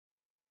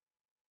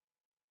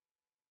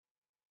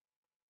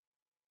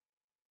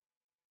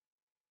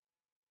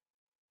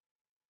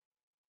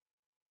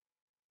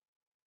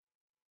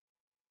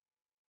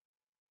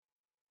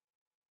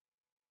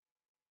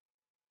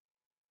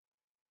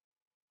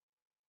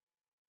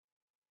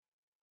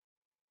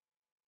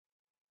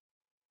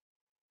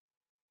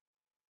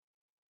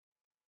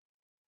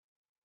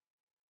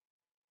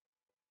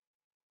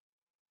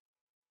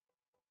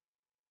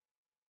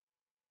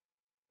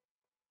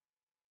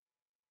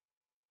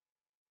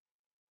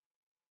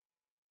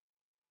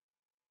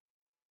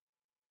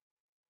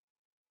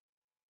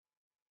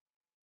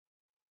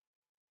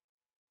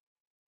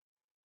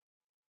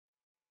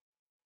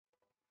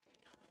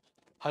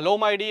Hello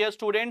my dear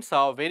students,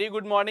 very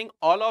good morning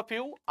all of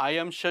you. I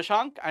am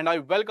Shashank and I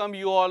welcome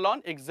you all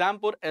on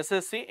Exampur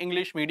SSC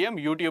English Medium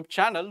YouTube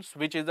channels,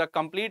 which is a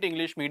complete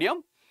English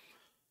medium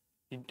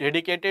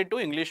dedicated to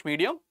English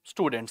medium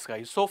students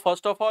guys. So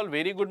first of all,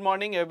 very good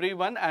morning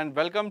everyone and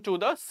welcome to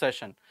the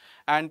session.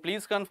 And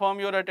please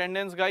confirm your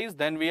attendance guys,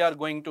 then we are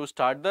going to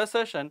start the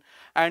session.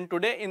 And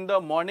today in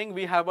the morning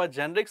we have a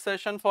generic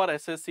session for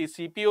SSC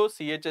CPO,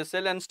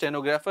 CHSL and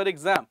stenographer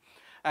exam.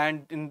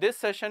 And in this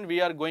session we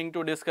are going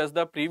to discuss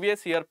the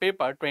previous year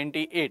paper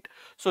 28.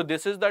 So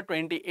this is the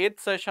 28th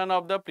session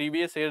of the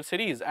previous year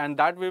series and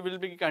that we will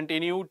be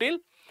continue till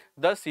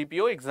the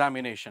CPO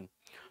examination.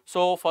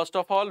 So first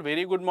of all,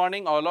 very good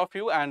morning all of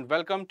you and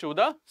welcome to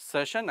the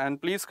session, and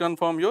please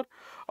confirm your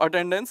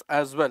attendance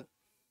as well.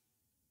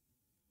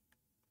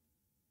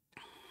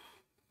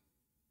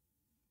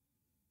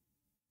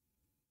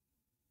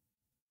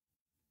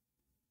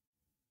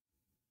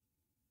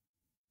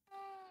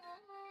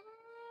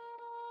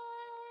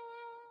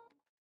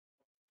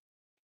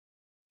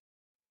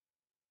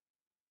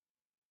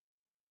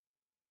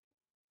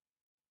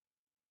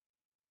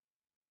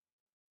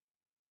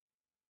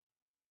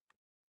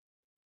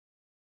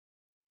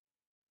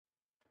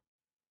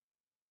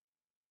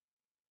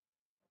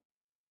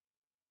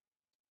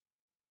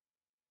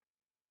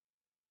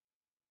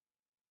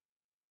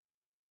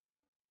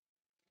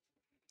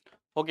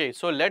 Okay,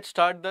 so let's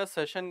start the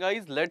session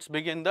guys. Let's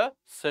begin the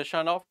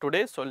session of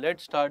today. So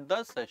let's start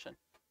the session.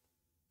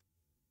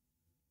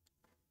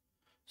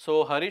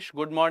 So Harish,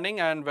 good morning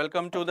and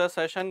welcome to the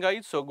session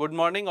guys. So good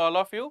morning all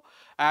of you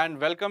and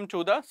welcome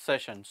to the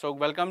session. So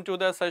welcome to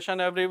the session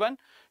everyone.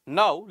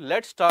 Now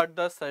let's start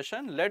the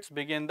session. Let's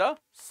begin the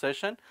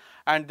session,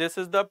 and this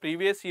is the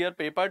previous year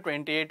paper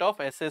 28 of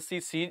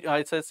SSC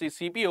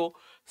CPO,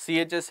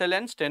 CHSL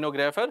and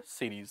stenographer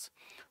series.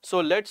 So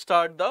let's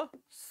start the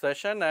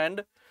session,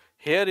 and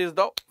here is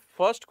the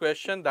first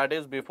question that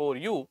is before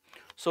you.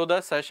 So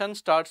the session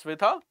starts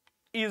with a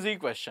easy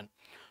question.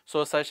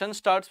 So session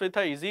starts with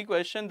a easy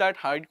question that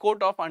High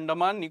Court of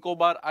Andaman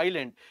Nicobar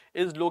Island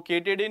is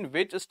located in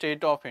which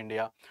state of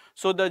India?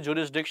 So the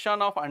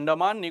jurisdiction of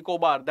Andaman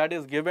Nicobar, that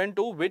is given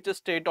to which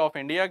state of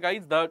India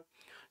guys? The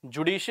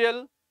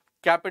judicial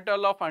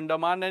capital of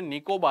Andaman and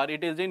Nicobar,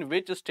 it is in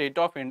which state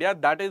of India?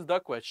 That is the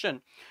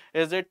question.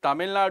 Is it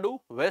Tamil Nadu,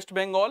 West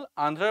Bengal,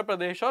 Andhra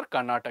Pradesh or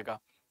Karnataka?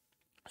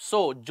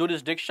 So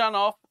jurisdiction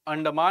of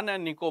Andaman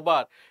and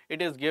Nicobar,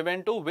 it is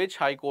given to which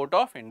High Court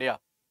of India?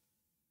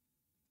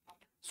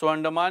 So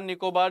Andaman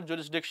Nicobar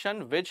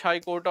jurisdiction, which High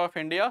Court of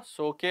India?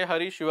 So okay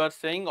Harish, you are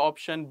saying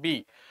option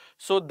B.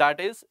 So that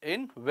is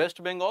in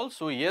West Bengal.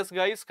 So yes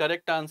guys,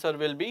 correct answer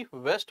will be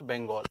West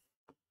Bengal.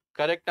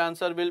 Correct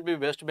answer will be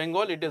West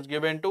Bengal. It is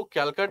given to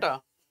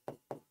Calcutta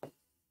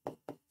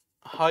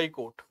High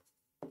Court.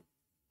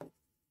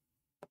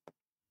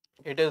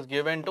 It is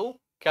given to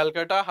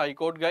Calcutta High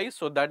Court guys.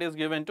 So that is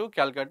given to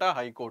Calcutta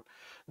High Court,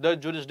 the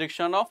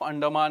jurisdiction of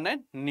Andaman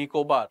and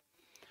Nicobar.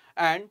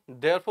 And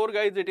therefore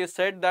guys, it is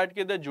said that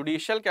the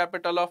judicial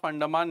capital of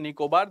Andaman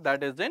Nicobar,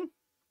 that is in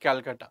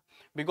Calcutta,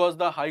 because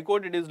the High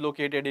Court it is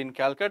located in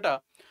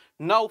Calcutta.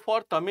 Now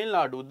for Tamil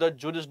Nadu, the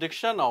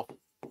jurisdiction of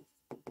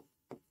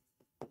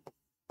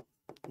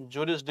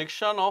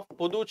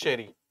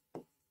Puducherry.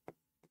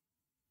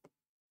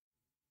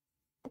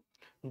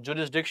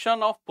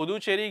 Jurisdiction of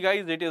Puducherry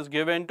guys, it is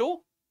given to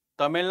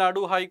Tamil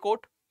Nadu High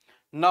Court.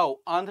 Now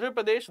Andhra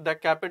Pradesh, the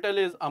capital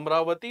is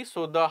Amravati,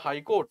 so the High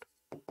Court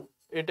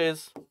it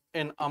is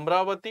in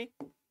Amravati.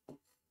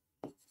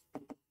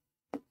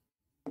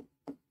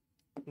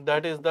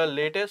 That is the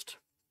latest.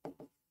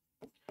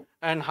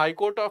 And High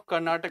Court of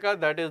Karnataka,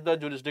 that is the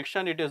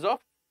jurisdiction, it is of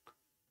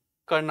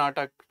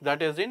Karnataka,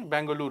 that is in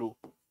Bengaluru.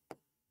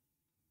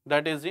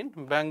 That is in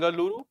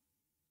Bengaluru.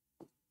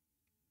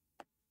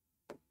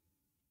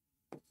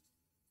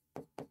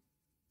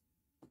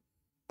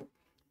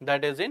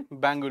 That is in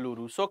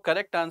Bengaluru. So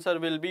correct answer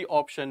will be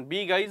option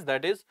B guys,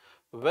 that is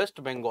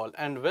West Bengal.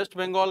 And West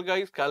Bengal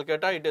guys,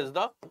 Calcutta, it is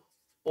the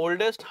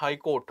oldest High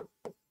Court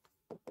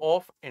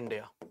of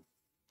India,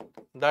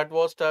 that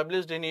was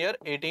established in year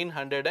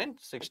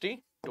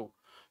 1862.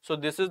 So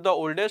this is the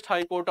oldest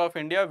High Court of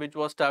India which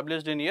was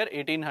established in year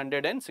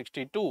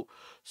 1862.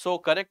 So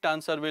correct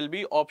answer will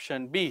be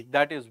option B,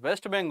 that is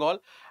West Bengal.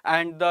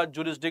 And the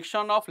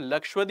jurisdiction of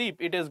Lakshadweep,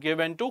 it is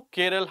given to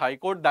Kerala High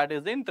Court, that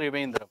is in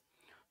Trivandrum.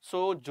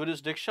 So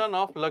jurisdiction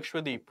of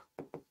Lakshadweep.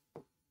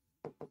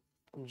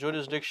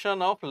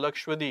 Jurisdiction of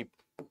Lakshadweep,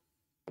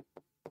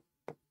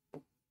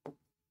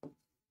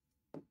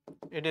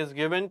 it is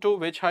given to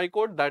which High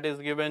Court? That is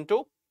given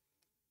to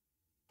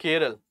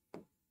Kerala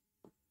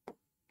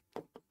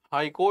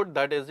High Court,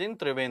 that is in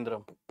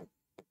Trivandrum.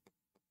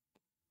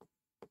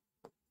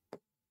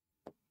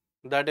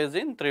 That is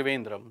in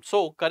Trivandrum.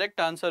 So correct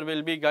answer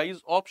will be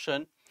guys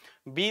option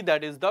B,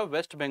 that is the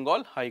West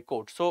Bengal High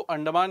Court. So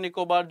Andaman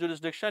Nicobar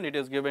jurisdiction, it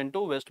is given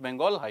to West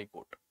Bengal High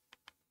Court.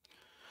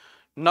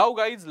 Now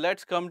guys,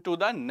 let's come to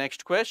the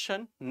next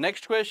question.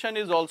 Next question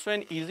is also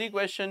an easy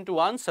question to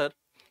answer.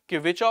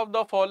 Which of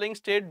the following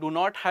states do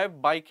not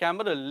have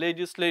bicameral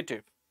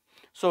legislative?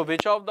 So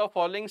which of the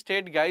following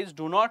state, guys,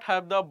 do not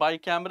have the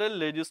bicameral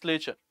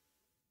legislature?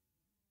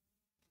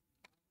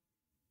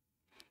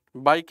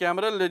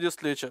 Bicameral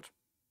legislature.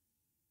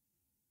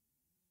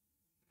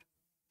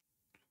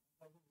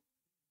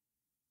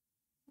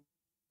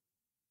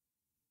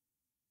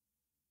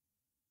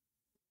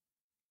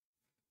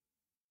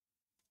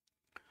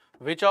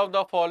 Which of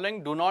the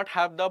following do not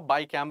have the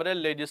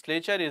bicameral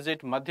legislature? Is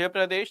it Madhya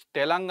Pradesh,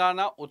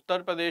 Telangana,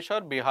 Uttar Pradesh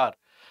or Bihar?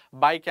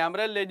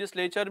 Bicameral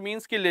legislature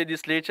means कि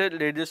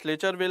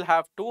legislature will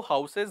have two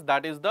houses,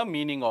 that is the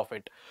meaning of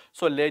it.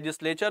 So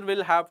legislature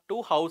will have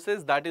two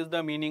houses, that is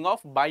the meaning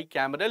of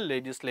bicameral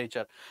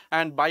legislature.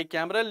 And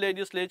bicameral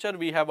legislature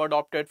we have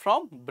adopted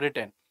from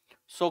Britain.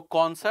 So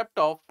concept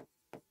of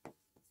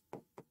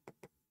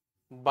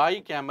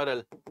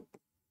bicameral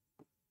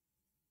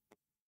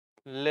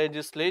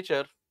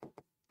legislature,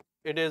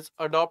 it is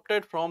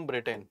adopted from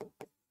Britain.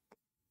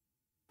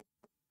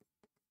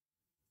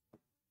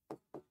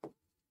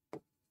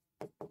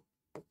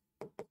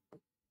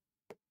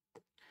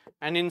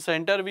 And in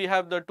center we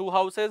have the two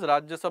houses,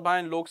 Rajya Sabha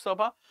and Lok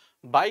Sabha.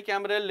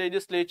 Bicameral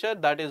legislature,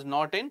 that is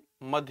not in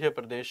Madhya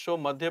Pradesh. So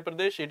Madhya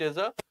Pradesh, it is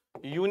a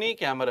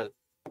unicameral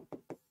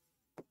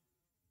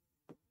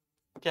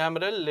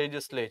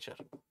legislature.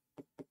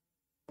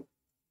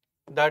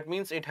 That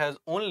means it has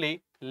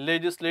only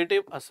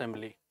legislative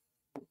assembly.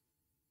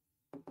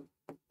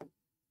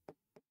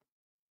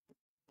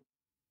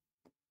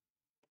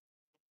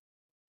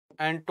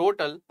 And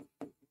total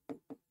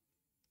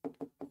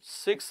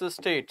 6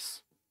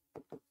 states,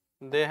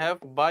 they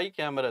have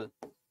bicameral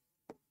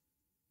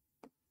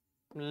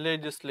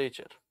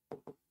legislature.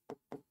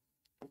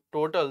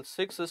 Total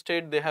 6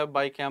 states, they have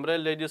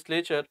bicameral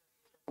legislature.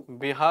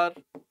 Bihar,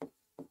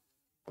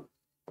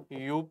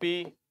 UP,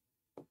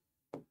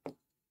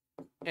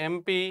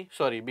 MP,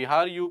 sorry,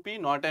 Bihar,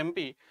 UP, not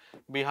MP.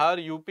 Bihar,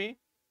 UP,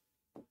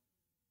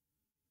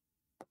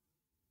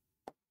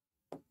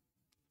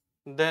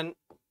 then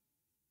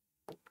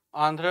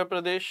Andhra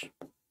Pradesh,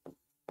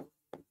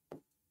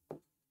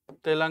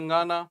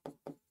 Telangana,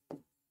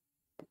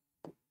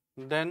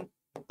 then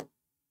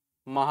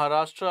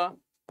Maharashtra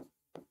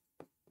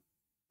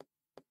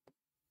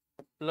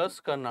plus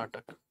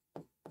Karnataka.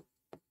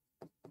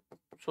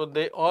 So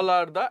they all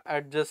are the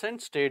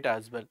adjacent state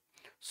as well.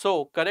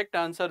 So correct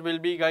answer will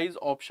be, guys,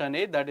 option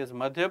A, that is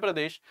Madhya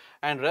Pradesh,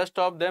 and rest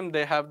of them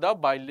they have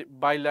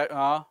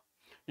the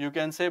you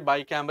can say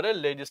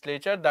bicameral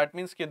legislature. That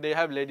means that they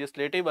have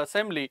legislative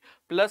assembly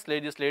plus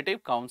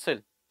legislative council.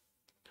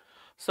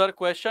 Sir,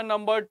 question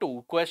number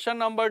 2. Question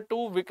number 2,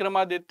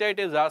 Vikramaditya, it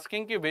is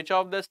asking ki which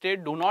of the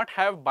state do not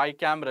have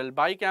bicameral.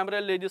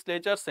 Bicameral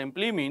legislature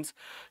simply means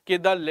ki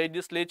the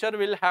legislature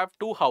will have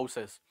two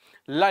houses.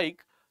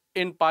 Like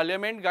in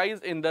parliament,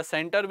 guys, in the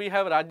center we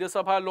have Rajya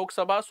Sabha, Lok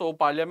Sabha. So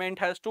parliament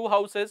has two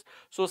houses.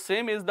 So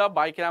same is the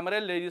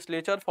bicameral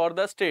legislature for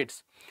the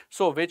states.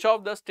 So which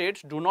of the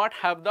states do not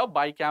have the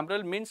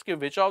bicameral means ki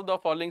which of the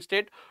following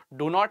state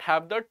do not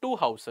have the two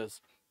houses.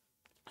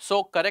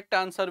 So correct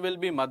answer will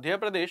be Madhya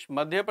Pradesh.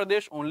 Madhya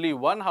Pradesh only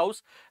one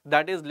house,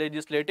 that is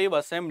legislative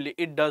assembly.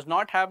 It does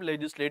not have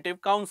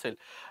legislative council.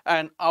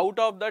 And out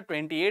of the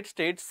 28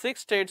 states, 6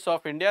 states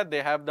of India,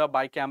 they have the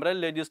bicameral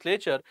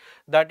legislature.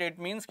 That it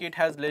means it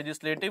has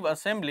legislative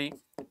assembly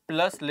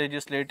plus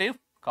legislative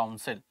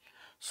council.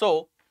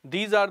 So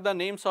these are the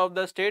names of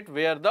the state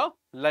where the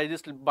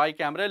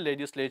bicameral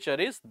legislature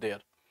is there.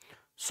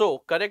 So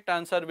correct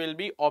answer will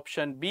be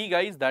option B,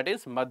 guys, that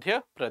is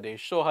Madhya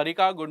Pradesh. So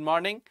Harika, good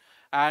morning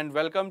and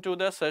welcome to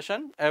the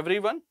session,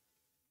 everyone.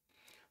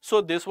 So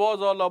this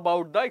was all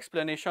about the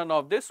explanation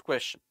of this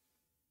question.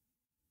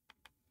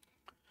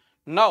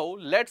 Now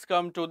let's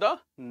come to the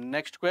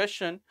next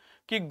question.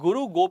 Ki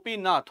Guru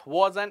Gopinath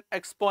was an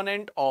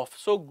exponent of.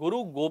 So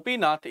Guru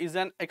Gopinath is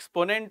an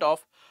exponent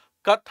of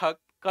Kathak,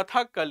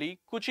 Kathakali,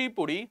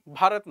 Kuchipudi,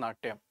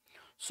 Bharatnatyam.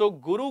 So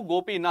Guru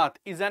Gopinath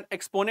is an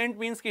exponent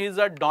means he is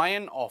a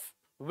doyen of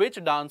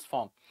which dance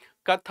form?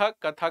 Kathak,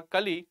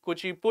 Kathakali,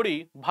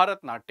 Kuchipudi,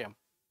 Bharatnatyam.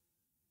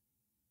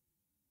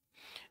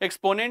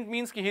 Exponent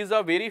means he is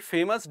a very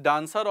famous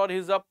dancer or he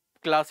is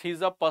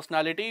a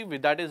personality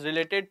that is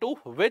related to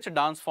which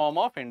dance form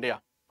of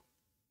India?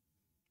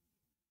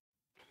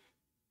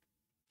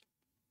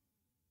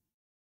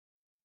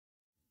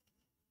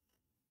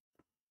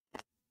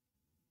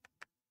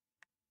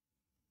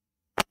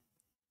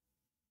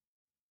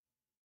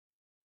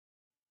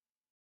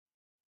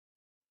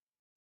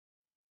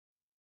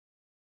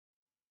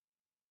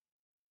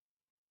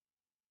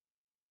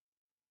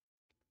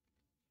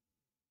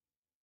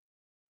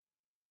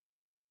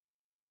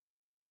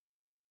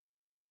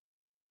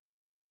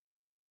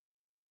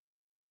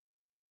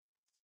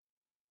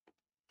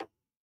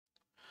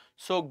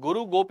 So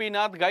Guru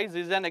Gopinath, guys,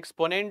 is an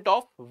exponent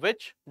of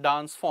which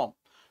dance form?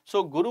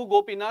 So Guru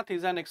Gopinath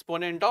is an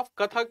exponent of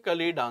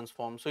Kathakali dance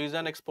form. So he is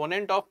an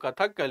exponent of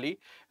Kathakali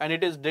and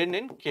it is done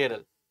in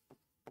Kerala.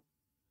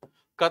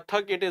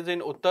 Kathak, it is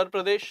in Uttar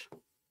Pradesh.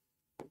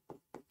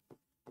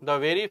 The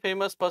very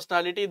famous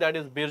personality, that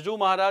is Birju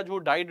Maharaj,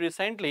 who died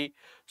recently.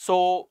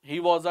 So he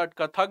was a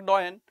Kathak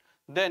doyen.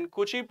 Then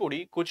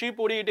Kuchipudi.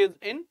 Kuchipudi, it is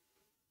in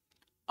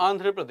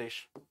Andhra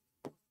Pradesh.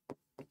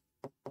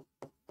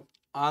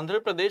 Andhra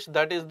Pradesh,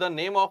 that is the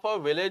name of a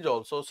village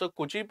also. So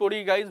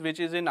Kuchipudi, guys, which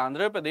is in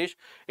Andhra Pradesh,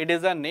 it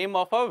is the name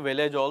of a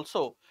village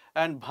also.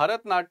 And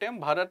Bharatnatyam,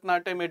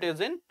 Bharatnatyam, it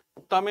is in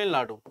Tamil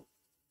Nadu.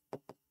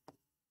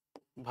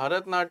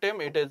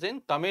 Bharatnatyam, it is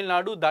in Tamil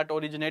Nadu, that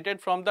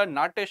originated from the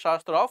Natya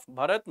Shastra of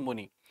Bharat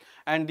Muni.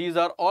 And these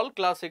are all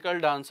classical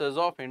dances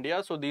of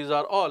India. So these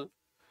are all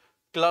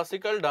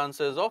classical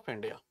dances of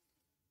India.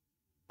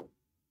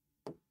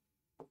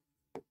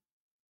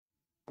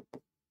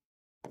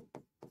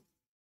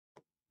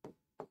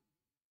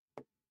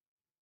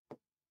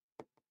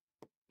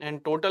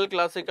 And total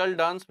classical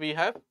dance we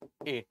have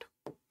 8.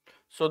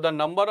 So the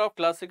number of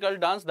classical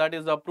dance that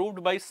is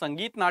approved by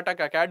Sangeet Natak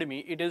Academy,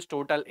 it is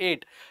total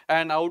 8,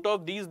 and out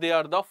of these they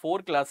are the 4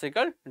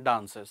 classical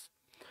dances.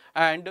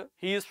 And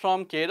he is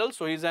from Kerala,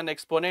 so he is an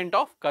exponent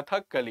of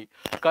Kathakali.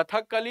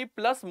 Kathakali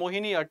plus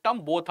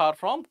Mohiniyattam, both are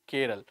from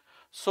Kerala.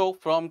 So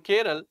from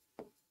Kerala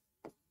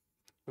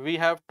we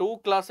have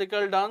 2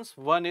 classical dance,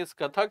 one is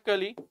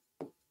Kathakali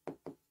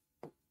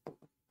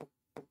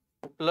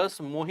plus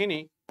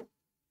Mohiniyattam.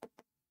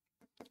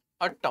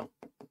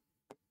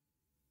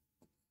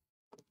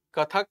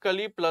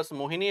 Kathakali plus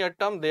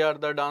Mohiniyattam, they are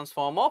the dance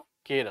form of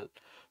Kerala.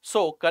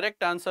 So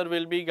correct answer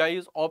will be,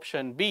 guys,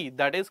 option B,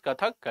 that is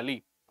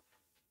Kathakali.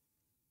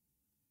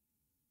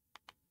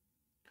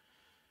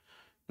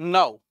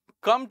 Now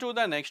come to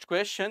the next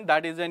question.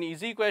 That is an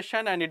easy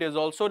question and it is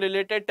also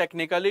related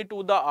technically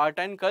to the art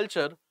and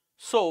culture.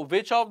 So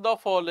which of the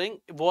following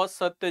was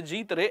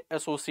Satyajit Ray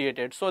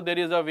associated? So there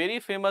is a very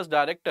famous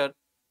director.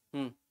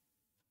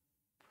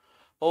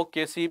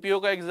 Okay,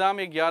 CPO का exam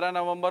 11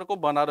 नवंबर को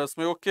बनारस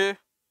में. Okay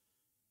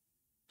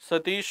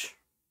Satish.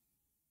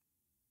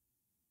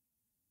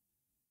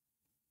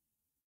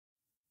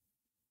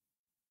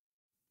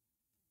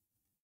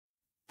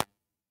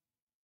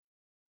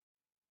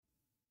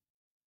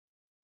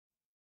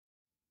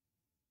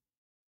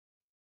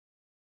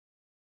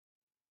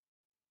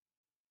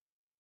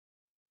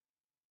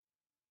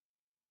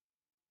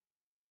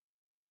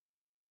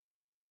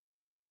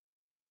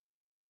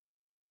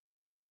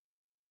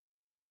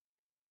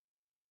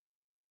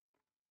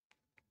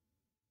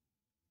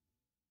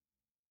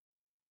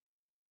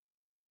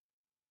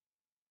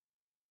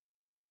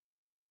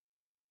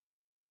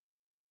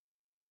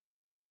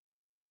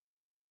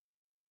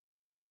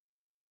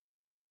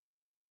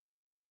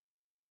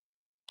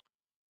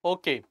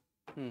 Okay.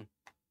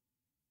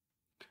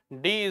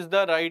 D is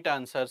the right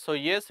answer. So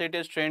yes, it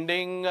is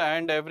trending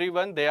and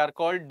everyone, they are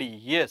called D.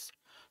 Yes.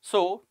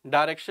 So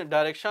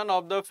direction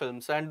of the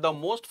films and the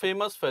most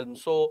famous film.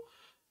 So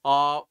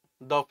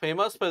the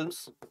famous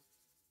films,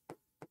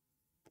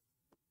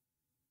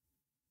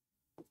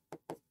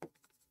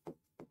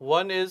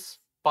 one is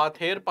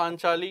Pather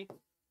Panchali.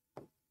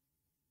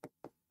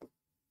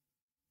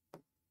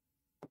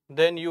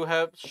 Then you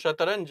have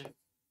Shatranj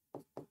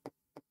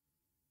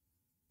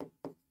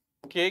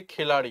के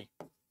खिलाड़ी.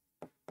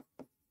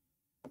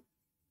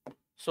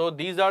 So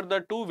these are the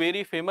 2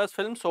 very famous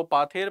films. So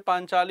Pather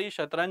Panchali,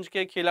 Shatranj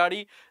ke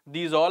Khiladi,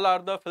 these all are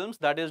the films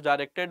that is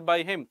directed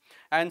by him.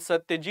 And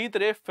Satyajit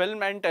Ray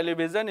Film and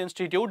Television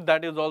Institute,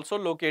 that is also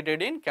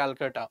located in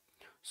Calcutta.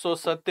 So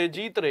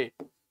Satyajit Ray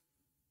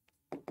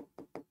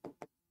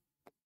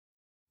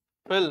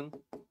Film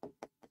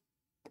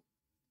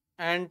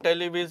and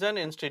Television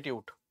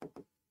Institute,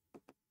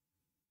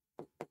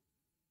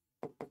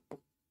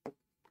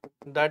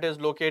 that is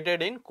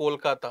located in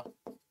Kolkata.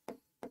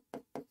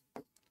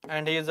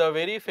 And he is a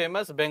very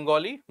famous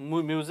Bengali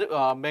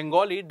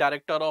Bengali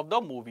director of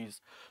the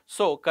movies.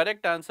 So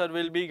correct answer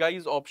will be,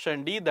 guys,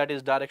 option D, that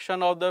is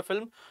direction of the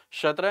film.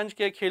 Shatranj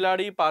ke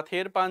Khiladi,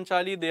 Pather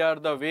Panchali, they are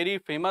the very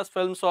famous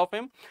films of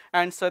him.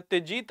 And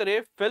Satyajit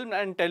Ray Film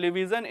and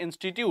Television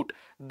Institute,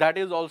 that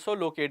is also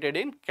located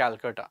in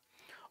Calcutta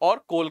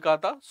or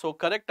Kolkata. So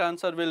correct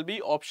answer will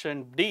be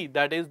option D,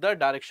 that is the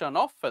direction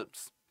of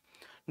films.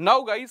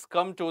 Now guys,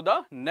 come to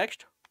the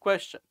next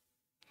question.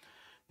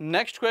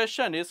 Next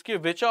question is ki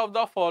which of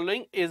the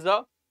following is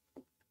a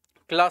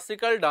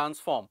classical dance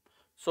form?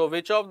 So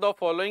which of the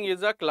following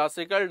is a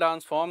classical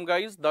dance form,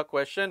 guys? The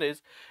question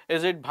is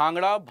it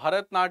Bhangra,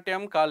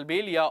 Bharatnatyam,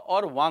 Kalbelia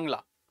or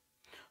Wangla?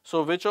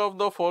 So which of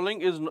the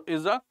following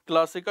is a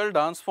classical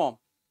dance form?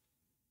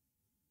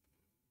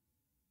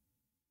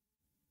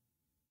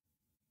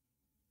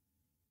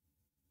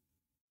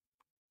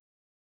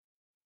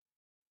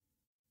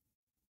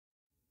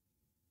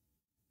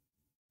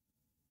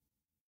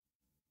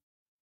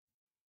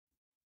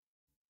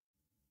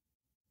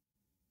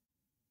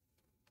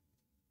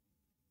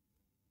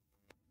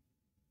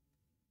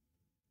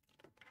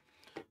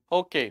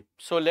 Okay,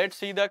 so let's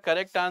see the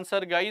correct answer,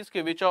 guys.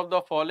 Ki which of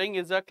the following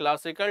is a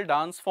classical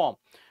dance form?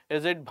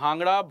 Is it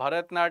Bhangra,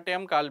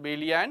 Bharatnatyam,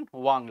 Kalbelia and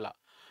Wangla?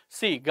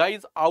 See,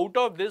 guys, out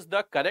of this,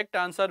 the correct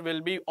answer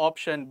will be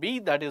option B,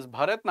 that is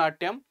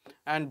Bharatnatyam.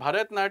 And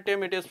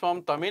Bharatnatyam, it is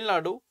from Tamil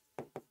Nadu.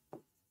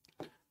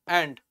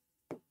 And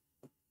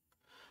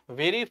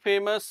very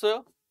famous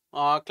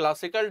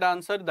classical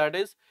dancer, that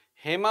is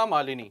Hema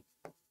Malini.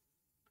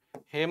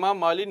 Hema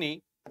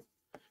Malini,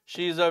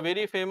 she is a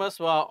very famous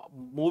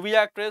movie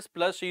actress,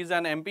 plus she is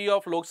an MP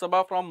of Lok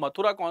Sabha from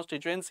Mathura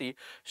constituency.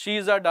 She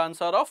is a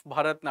dancer of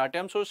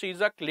Bharatnatyam, so she is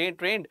a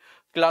trained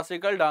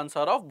classical dancer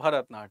of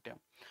Bharatnatyam.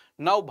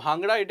 Now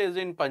Bhangra, it is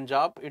in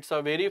Punjab. It's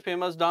a very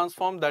famous dance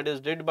form that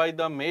is did by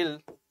the male.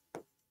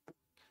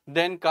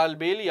 Then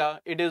Kalbelia,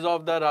 it is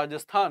of the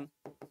Rajasthan,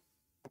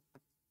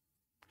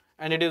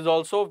 and it is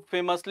also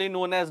famously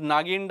known as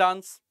Nagin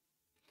dance.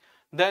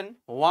 Then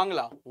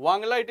Wangla.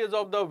 Wangla, it is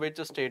of the which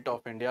state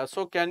of India?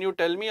 So can you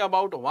tell me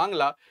about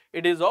Wangla?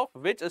 It is of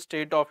which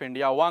state of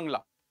India?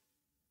 Wangla.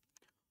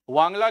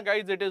 Wangla,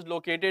 guys, it is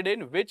located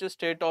in which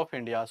state of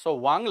India? So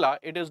Wangla,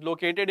 it is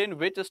located in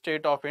which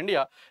state of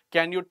India?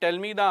 Can you tell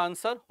me the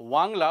answer?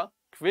 Wangla,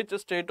 which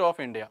state of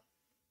India?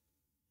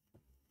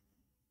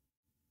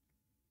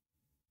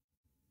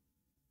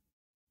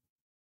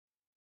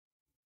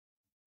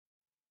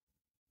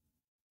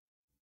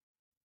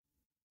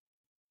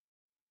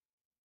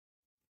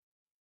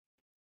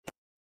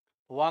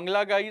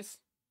 Wangla, guys,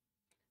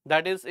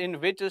 that is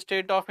in which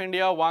state of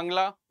India?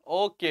 Wangla.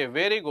 Okay,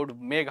 very good.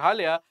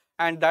 Meghalaya,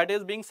 and that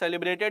is being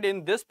celebrated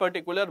in this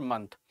particular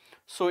month.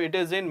 So it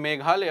is in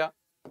Meghalaya,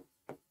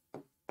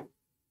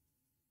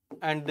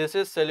 and this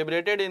is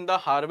celebrated in the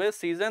harvest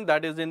season,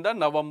 that is in the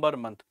November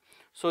month.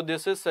 So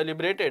this is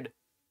celebrated,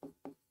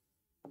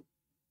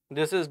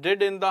 this is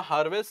did in the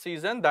harvest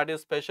season, that is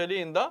especially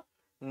in the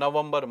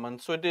November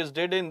month. So it is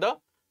did in the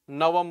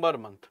November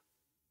month,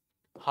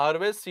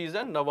 harvest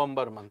season,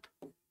 November month.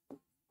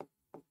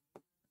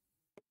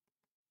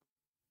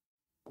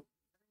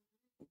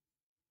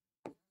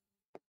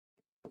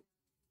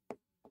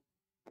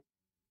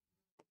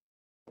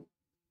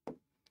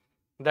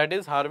 That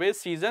is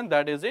harvest season,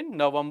 that is in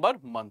November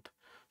month.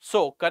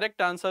 So correct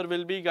answer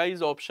will be,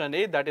 guys, option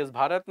A, that is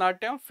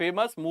Bharatnatyam.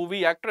 Famous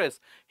movie actress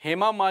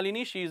Hema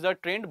Malini, she is a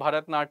trained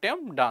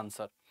Bharatnatyam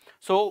dancer.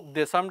 So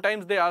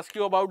sometimes they ask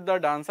you about the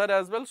dancer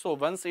as well. So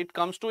once it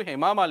comes to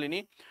Hema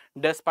Malini,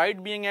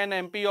 despite being an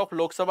MP of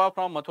Lok Sabha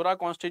from Mathura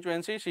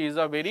constituency, she is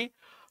a very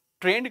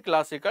trained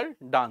classical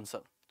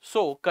dancer.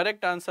 So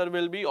correct answer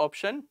will be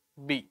option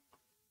B.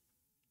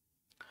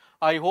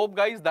 I hope,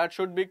 guys, that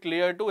should be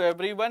clear to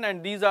everyone,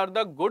 and these are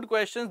the good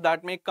questions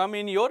that may come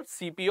in your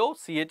CPO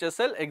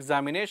CHSL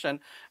examination.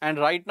 And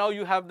right now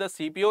you have the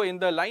CPO in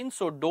the line,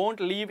 so don't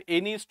leave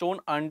any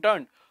stone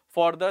unturned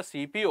for the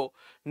CPO.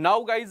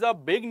 Now, guys, a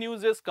big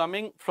news is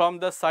coming from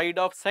the side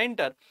of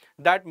center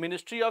that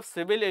Ministry of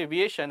Civil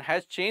Aviation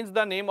has changed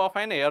the name of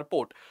an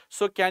airport.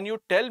 So can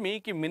you tell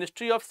me कि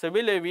Ministry of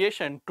Civil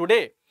Aviation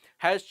today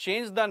has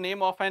changed the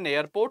name of an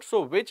airport?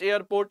 So which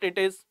airport it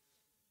is?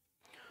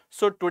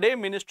 So today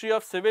Ministry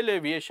of Civil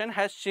Aviation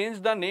has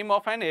changed the name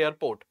of an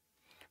airport.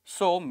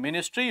 So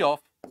Ministry of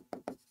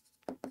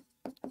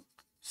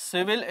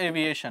Civil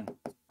Aviation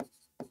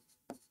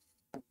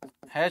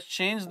has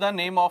changed the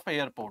name of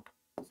airport.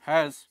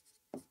 Has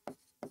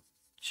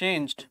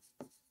changed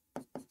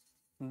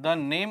the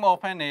name of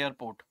an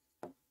airport.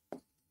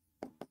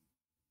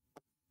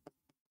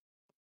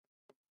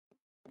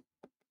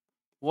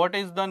 What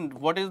is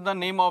the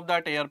name of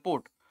that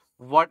airport?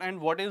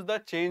 What is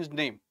the changed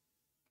name?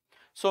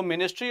 So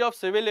Ministry of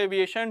Civil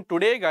Aviation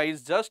today,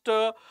 guys, just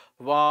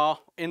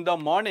in the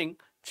morning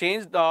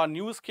changed, the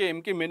news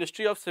came कि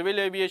Ministry of Civil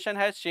Aviation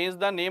has changed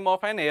the name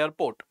of an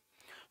airport.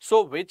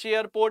 So which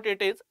airport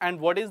it is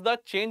and what is the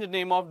changed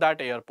name of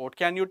that airport?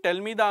 Can you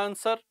tell me the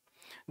answer?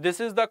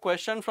 This is the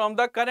question from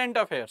the current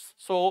affairs.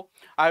 So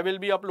I will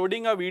be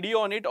uploading a video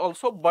on it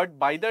also, but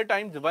by the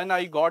time when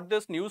I got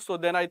this news, so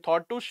then I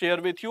thought to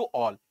share with you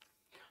all.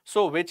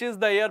 So which is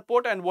the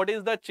airport and what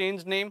is the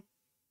changed name?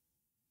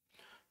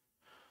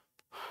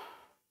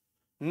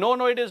 No,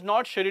 it is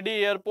not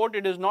Shirdi Airport.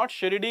 It is not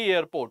Shirdi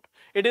Airport.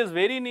 It is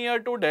very near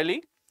to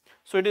Delhi.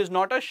 So it is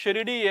not a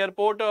Shirdi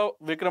Airport,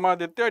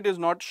 Vikramaditya. It is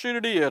not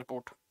Shirdi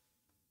Airport.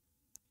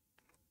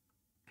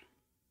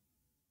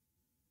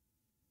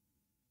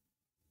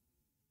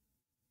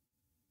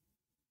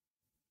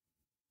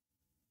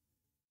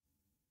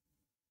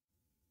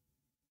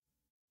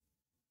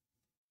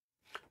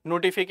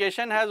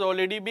 Notification has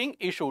already been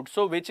issued.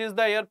 So which is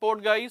the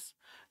airport, guys?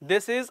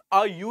 This is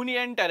a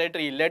union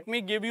territory. Let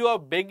me give you a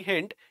big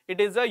hint. It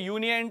is a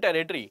union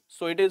territory.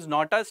 So it is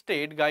not a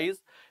state, guys.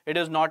 It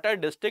is not a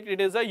district. It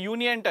is a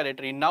union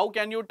territory. Now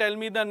can you tell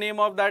me the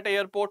name of that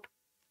airport?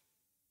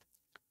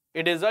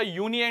 It is a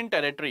union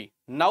territory.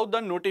 Now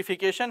the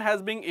notification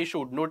has been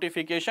issued.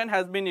 Notification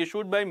has been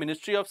issued by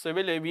Ministry of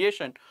Civil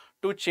Aviation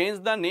to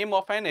change the name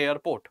of an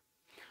airport.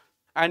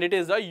 And it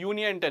is a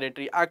union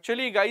territory.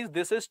 Actually, guys,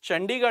 this is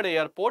Chandigarh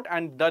Airport,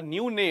 and the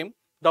new name,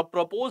 the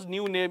proposed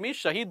new name is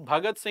Shahid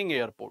Bhagat Singh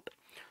Airport.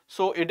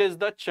 So it is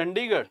the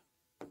Chandigarh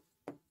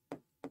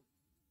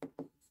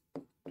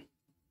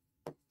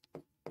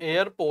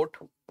Airport,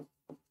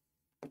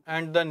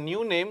 and the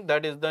new name,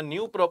 that is the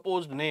new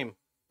proposed name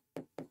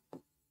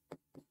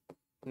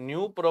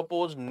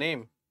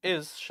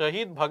is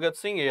Shahid Bhagat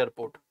Singh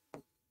Airport.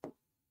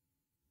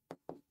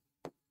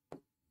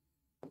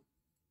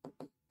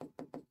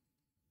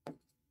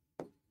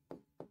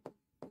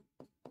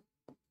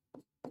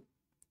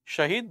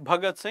 Shahid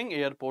Bhagat Singh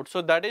Airport.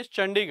 So that is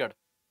Chandigarh.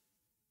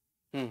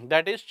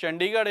 That is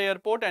Chandigarh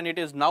Airport, and it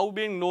is now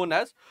being known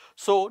as,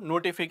 so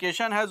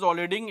notification has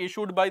already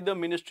issued by the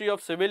Ministry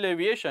of Civil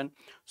Aviation.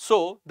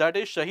 So that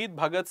is Shahid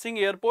Bhagat Singh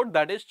Airport,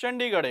 that is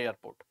Chandigarh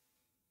Airport.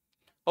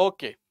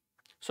 Okay.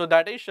 So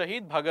that is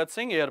Shahid Bhagat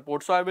Singh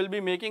Airport. So I will be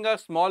making a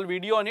small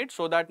video on it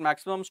so that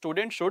maximum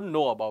students should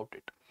know about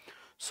it.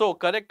 So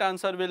correct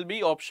answer will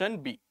be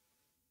option B.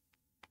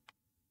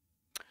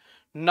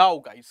 Now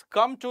guys,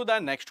 come to the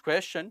next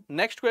question.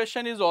 Next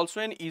question is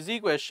also an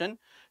easy question.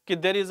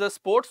 There is a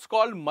sports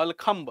called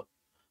Malkhamb.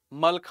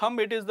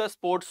 Malkhamb, it is the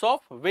sports of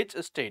which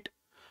state?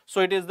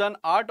 So it is an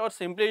art, or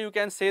simply you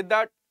can say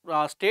that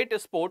state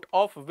sport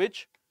of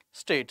which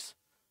states?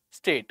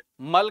 State.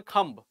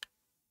 Malkhamb.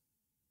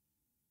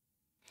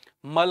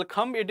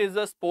 Malkhamb, it is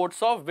the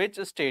sports of which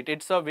state?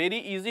 It's a very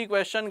easy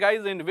question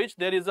guys, in which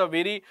there is a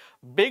very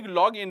big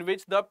log in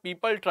which the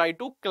people try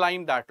to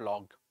climb that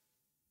log.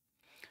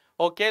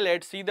 Okay,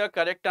 let's see the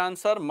correct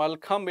answer.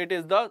 Malkhamb, it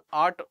is the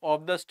art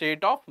of the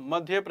state of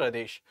Madhya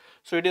Pradesh.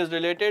 So it is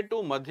related to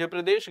Madhya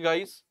Pradesh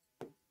guys.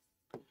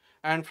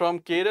 And from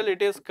Kerala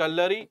it is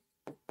Kallari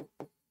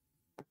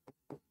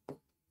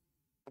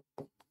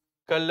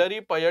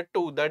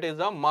Payattu, that is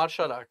a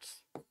martial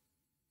arts.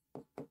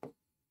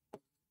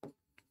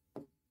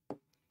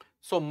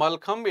 So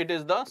Malkhamb, it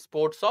is the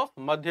sports of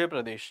Madhya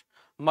Pradesh.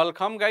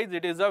 Malkhamb guys,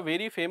 it is a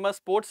very famous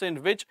sports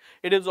in which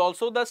it is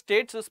also the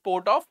state's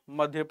sport of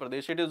Madhya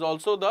Pradesh. It is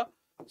also the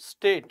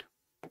state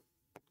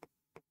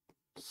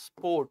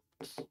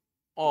sports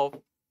of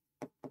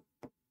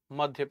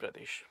Madhya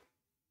Pradesh.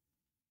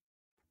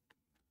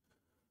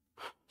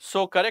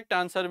 So correct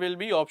answer will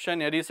be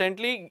option A.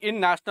 Recently in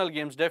national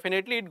games,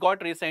 definitely it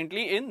got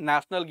recently in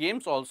national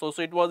games also.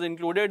 So it was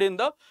included in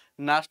the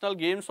national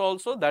games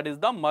also, that is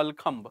the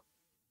Malkhamb.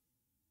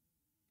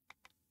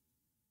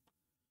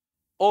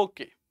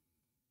 Okay.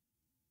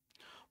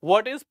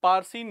 What is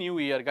Parsi New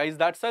Year guys?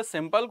 That's a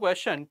simple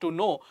question to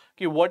know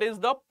ki what is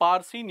the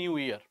Parsi New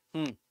Year.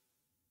 In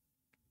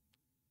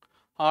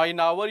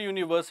our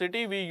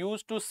university we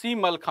used to see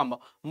Malkhamb.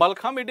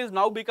 Malkhamb, it is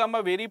now become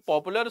a very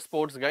popular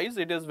sports guys.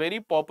 It is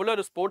very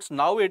popular sports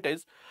now it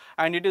is,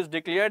 and it is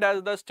declared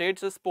as the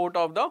state's sport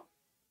of the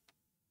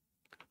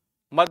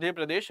Madhya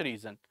Pradesh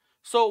region.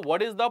 So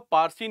what is the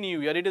Parsi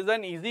New Year? It is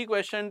an easy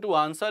question to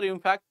answer.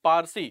 In fact,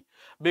 Parsi,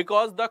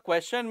 because the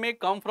question may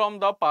come from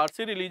the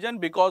Parsi religion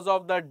because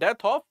of the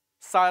death of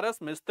Cyrus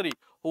Mistry,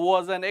 who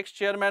was an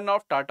ex-chairman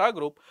of Tata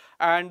Group,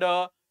 and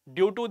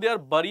due to their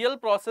burial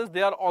process,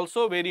 they are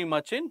also very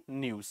much in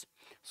news.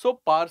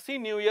 So Parsi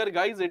New Year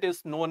guys, it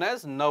is known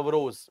as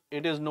Navroz.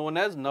 It is known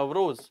as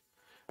Navroz,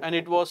 and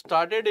it was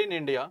started in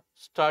India,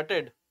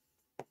 started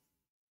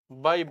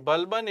by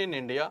Balban in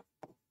India,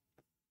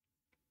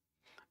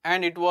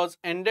 and it was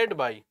ended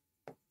by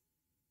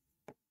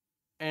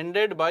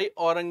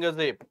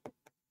Aurangzeb.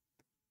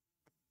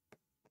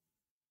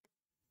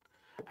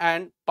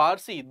 And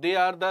Parsi, they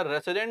are the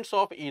residents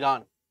of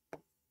Iran.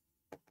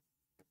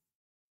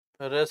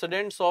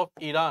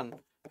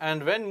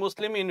 And when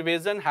Muslim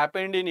invasion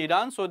happened in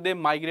Iran, so they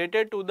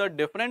migrated to the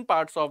different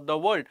parts of the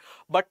world.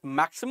 But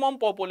maximum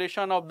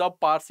population of the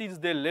Parsis,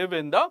 they live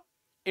in the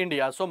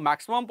India. So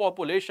maximum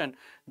population,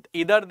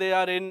 either they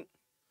are in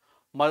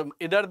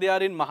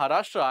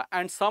Maharashtra,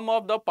 and some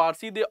of the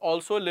Parsi, they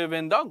also live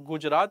in the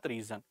Gujarat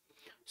region.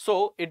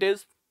 So it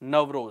is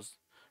Navroz.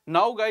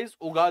 Now guys,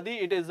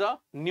 Ugadi, it is a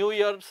new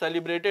year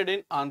celebrated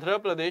in Andhra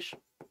Pradesh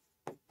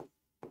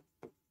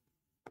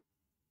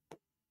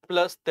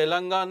plus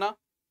Telangana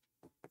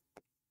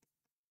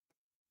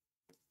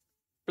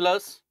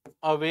plus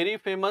a very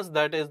famous,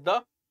 that is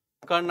the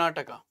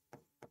Karnataka.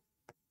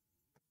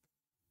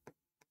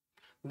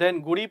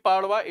 Then Gudi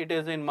Padwa, it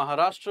is in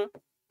Maharashtra,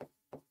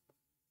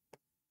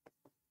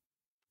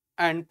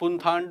 and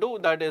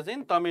Punthandu, that is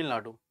in Tamil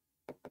Nadu.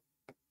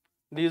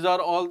 These are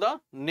all the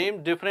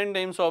different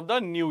names of the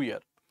new year.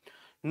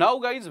 Now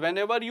guys,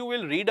 whenever you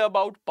will read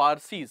about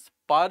Parsis,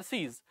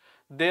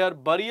 their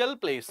burial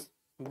place,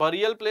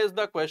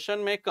 the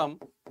question may come,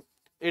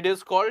 it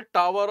is called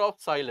Tower of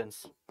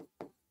Silence.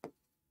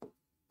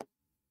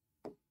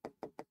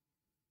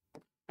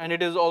 And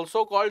it is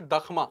also called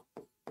Dakhma.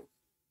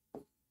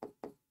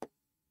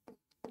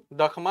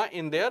 Dakhma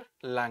in their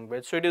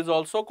language. So it is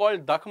also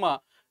called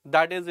Dakhma,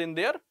 that is in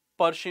their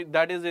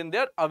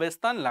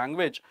Avestan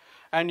language.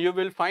 And you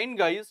will find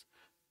guys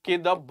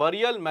कि the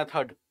burial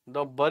method,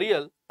 the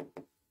burial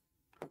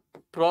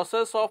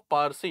process of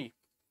Parsi,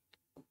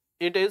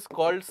 it is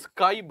called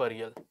sky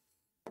burial.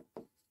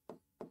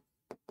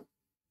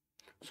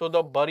 So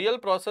the burial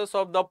process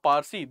of the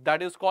Parsi,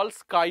 that is called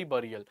sky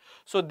burial.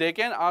 So they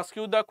can ask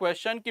you the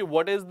question ki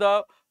what is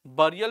the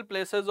burial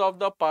places of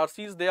the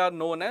Parsis they are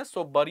known as.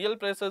 So burial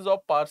places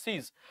of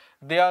Parsis,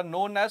 they are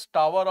known as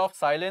Tower of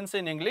Silence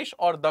in English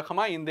or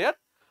Dakhma in their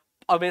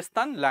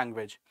Avestan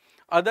language.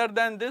 Other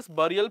than this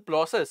burial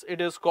process,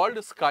 it is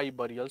called sky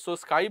burial. So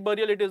sky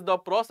burial, it is the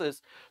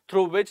process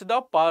through which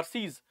the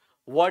Parsis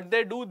what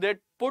they do, they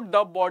put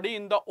the body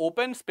in the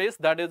open space,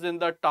 that is in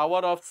the Tower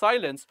of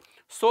Silence,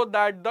 so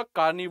that the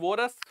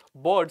carnivorous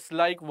birds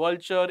like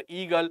vulture,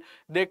 eagle,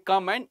 they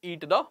come and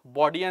eat the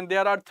body. And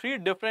there are 3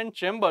 different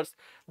chambers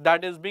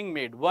that is being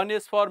made. One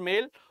is for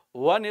male,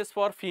 one is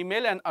for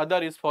female, and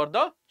other is for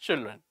the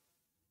children.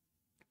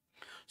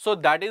 So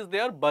that is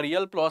their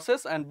burial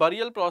process, and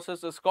burial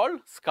process is called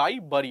sky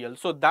burial.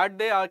 So that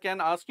day I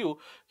can ask you,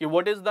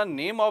 what is the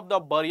name of the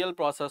burial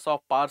process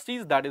of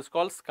Parsis? That is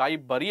called sky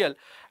burial,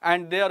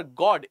 and their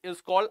god is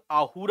called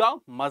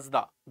Ahura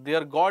Mazda.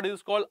 Their god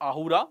is called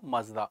Ahura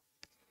Mazda.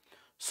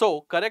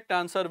 So correct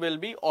answer will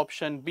be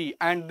option B,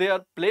 and their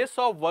place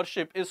of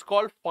worship is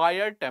called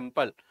fire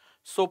temple.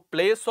 So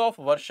place of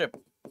worship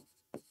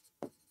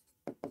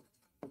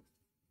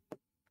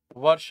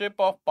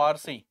of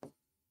Parsi,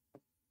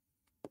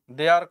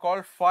 they are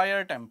called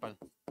fire temple,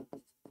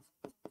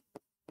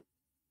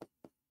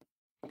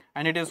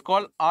 and it is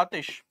called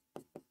Atish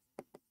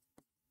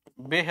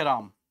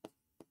Behram.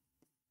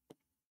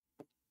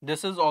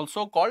 This is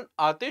also called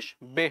Atish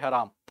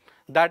Behram.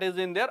 That is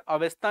in their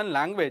Avestan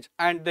language,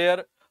 and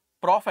their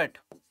prophet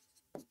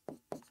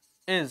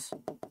is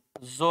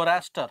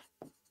Zoroaster.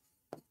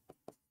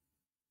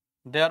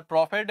 Their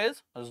prophet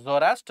is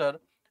Zoroaster,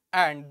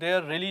 and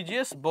their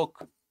religious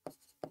book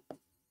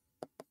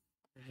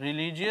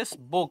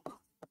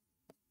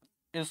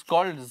is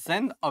called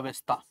Zend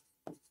Avesta.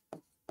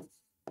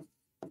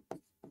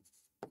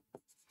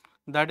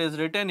 That is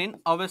written in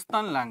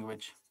Avestan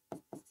language.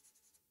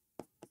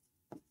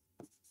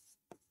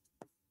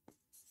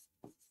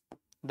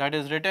 That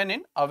is written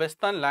in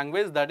Avestan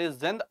language, that is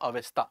Zend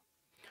Avesta.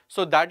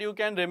 So that you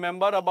can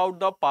remember about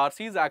the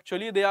Parsis.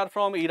 Actually they are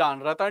from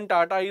Iran. Ratan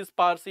Tata is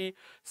Parsi,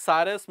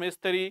 Cyrus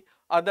Mistry.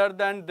 Other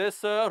than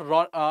this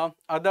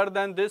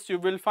you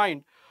will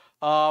find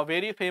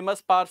very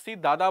famous Parsi,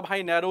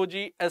 Dadabhai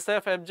Naroji,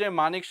 SFFJ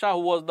Manekshaw,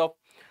 who was the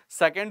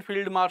 2nd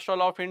Field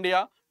Marshal of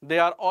India. They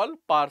are all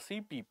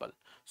Parsi people.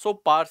 So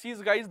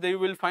Parsis, guys, they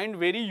will find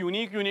very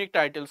unique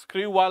titles.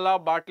 Crew wala,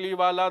 Batli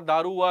wala,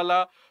 Daru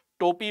wala,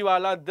 Topi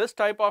wala. This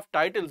type of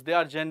titles, they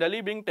are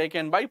generally being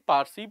taken by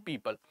Parsi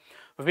people.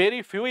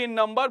 Very few in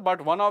number,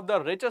 but one of the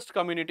richest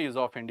communities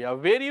of India.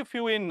 Very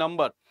few in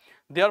number.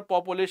 Their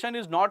population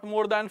is not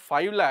more than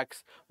 5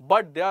 lakhs,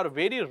 but they are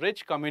very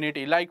rich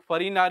community, like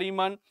Fari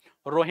Nariman,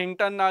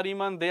 Rohington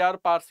Nariman, they are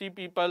Parsi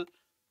people.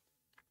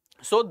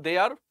 So they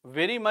are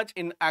very much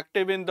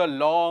active in the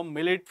law,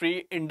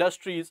 military,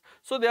 industries.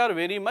 So they are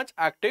very much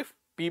active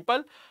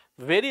people,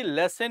 very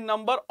less in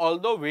number,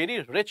 although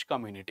very rich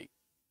community.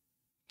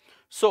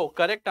 So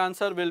correct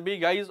answer will be,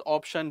 guys,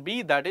 option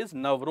B, that is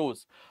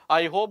Navroz.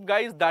 I hope,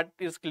 guys, that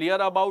is clear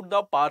about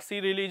the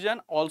Parsi religion,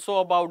 also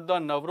about the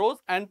Navroz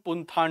and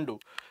Punthandu,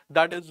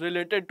 that is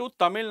related to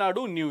Tamil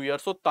Nadu New Year.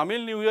 So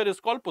Tamil New Year is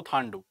called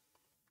Puthandu.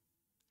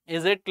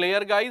 Is it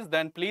clear, guys?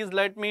 Then please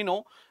let me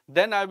know.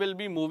 Then I will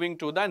be moving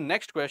to the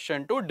next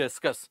question to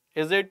discuss.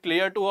 Is it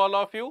clear to all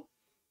of you?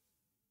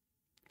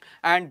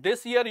 And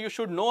this year you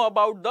should know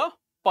about the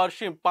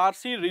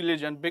Parsi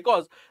religion,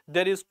 because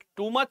there is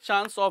too much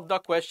chance of the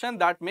question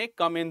that may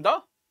come in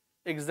the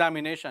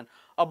examination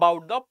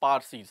about the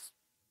Parsis.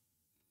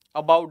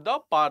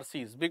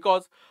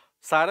 Because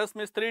Cyrus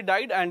Mistry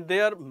died, and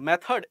their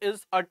method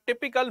is a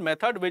typical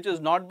method which is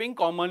not being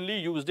commonly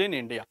used in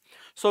India.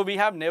 So we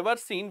have never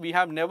seen, we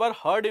have never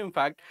heard, in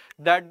fact,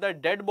 that the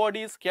dead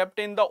body is kept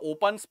in the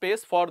open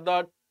space for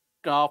the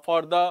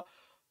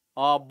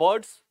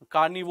birds,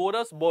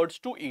 carnivorous birds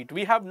to eat.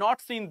 We have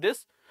not seen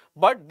this,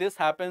 but this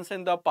happens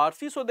in the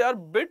Parsi. So they are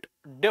bit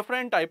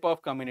different type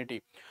of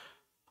community.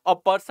 A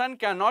person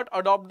cannot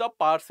adopt the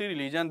Parsi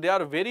religion. They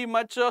are very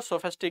much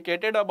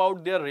sophisticated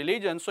about their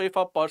religion. So if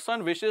a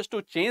person wishes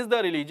to change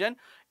the religion,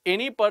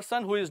 any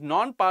person who is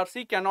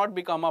non-Parsi cannot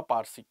become a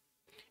Parsi.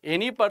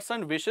 Any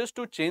person wishes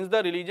to change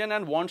the religion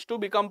and wants to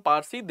become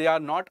Parsi, they are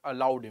not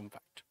allowed, in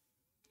fact.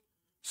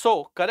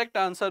 So correct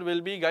answer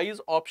will be, guys,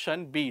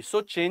 option B.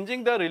 So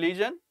changing the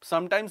religion,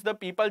 sometimes the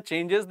people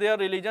changes their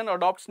religion,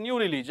 adopts new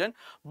religion,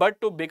 but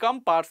to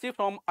become Parsi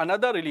from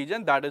another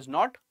religion, that is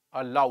not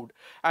allowed.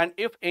 And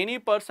if any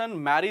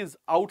person marries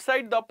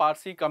outside the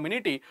Parsi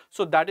community,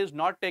 so that is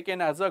not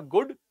taken as a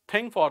good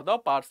thing for the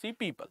Parsi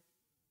people.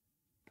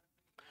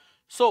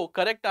 So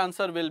correct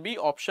answer will be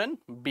option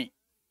B.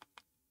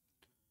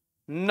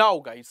 Now,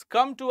 guys,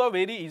 come to a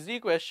very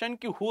easy question.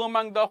 Who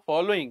among the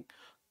following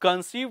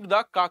conceived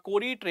the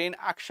Kakori train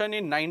action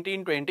in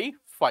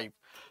 1925?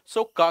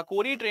 So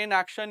Kakori train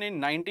action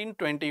in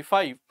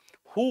 1925,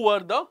 who were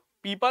the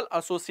people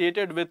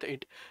associated with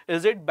it?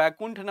 Is it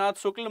Baikuntanath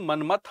Shukla,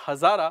 Manmat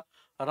Hazara,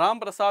 Ram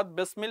Prasad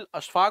Bismil,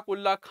 Ashfaq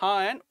Ullah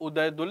Khan, and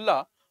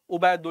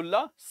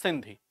Ubaidullah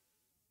Sindhi?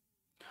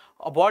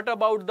 What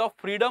about the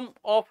freedom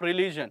of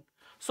religion?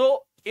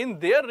 So in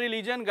their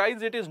religion,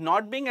 guys, it is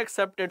not being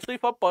accepted. So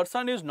if a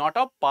person is not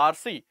a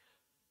Parsi,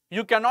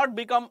 you cannot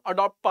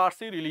adopt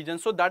Parsi religion.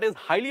 So that is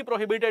highly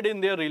prohibited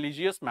in their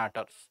religious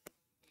matters.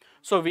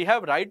 So we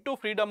have right to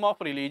freedom of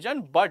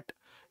religion, but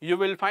you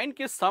will find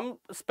that some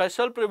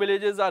special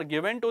privileges are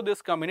given to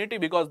this community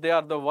because they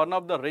are the one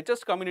of the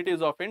richest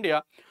communities of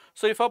India.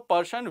 So if a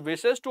person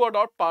wishes to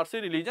adopt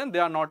Parsi religion, they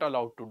are not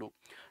allowed to do.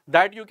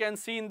 That you can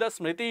see in the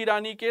Smriti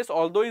Irani case,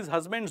 although his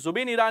husband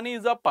Zubin Irani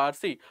is a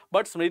Parsi,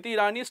 but Smriti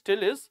Irani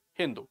still is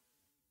Hindu.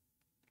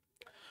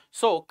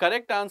 So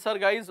correct answer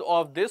guys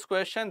of this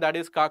question, that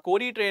is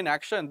Kakori train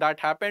action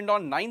that happened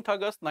on 9th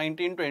August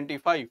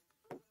 1925.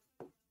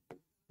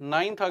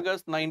 9th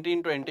August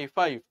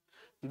 1925.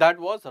 That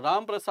was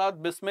Ram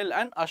Prasad Bismil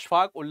and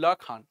Ashfaq Ullah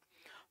Khan.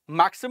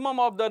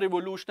 Maximum of the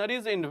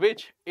revolutionaries in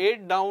which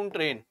 8 down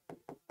train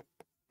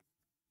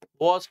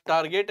was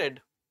targeted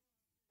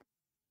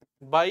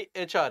by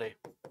HRA.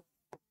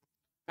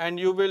 And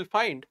you will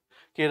find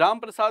that Ram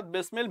Prasad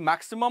Bismil,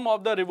 maximum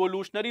of the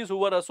revolutionaries who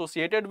were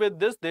associated with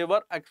this, they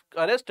were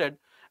arrested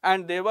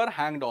and they were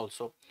hanged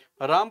also.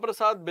 Ram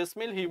Prasad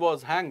Bismil, he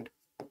was hanged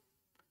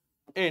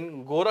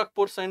in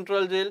Gorakhpur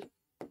Central Jail.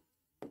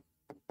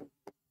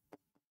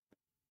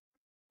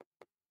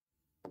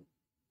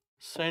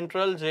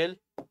 Central Jail.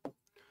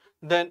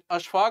 Then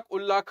Ashfaq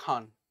Ullah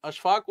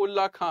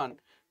Khan,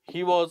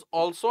 he was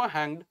also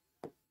hanged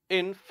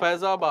in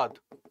Faizabad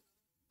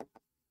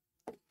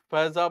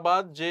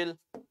jail.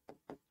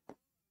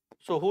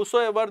 So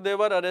whosoever they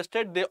were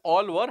arrested, they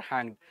all were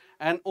hanged,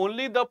 and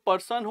only the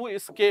person who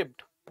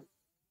escaped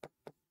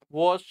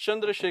was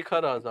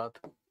Chandrasekhar Azad.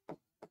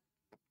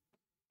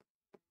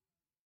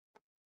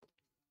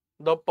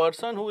 The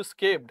person who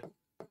escaped,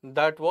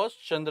 that was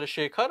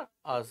Chandrasekhar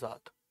Azad.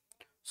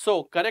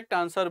 So correct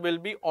answer will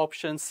be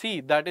option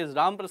C, that is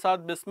Ram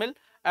Prasad Bismil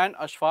and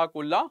Ashfaq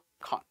Ullah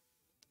Khan.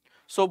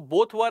 So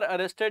both were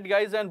arrested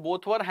guys and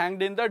both were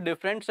hanged in the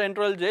different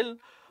central jail.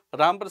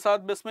 Ram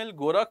Prasad Bismil,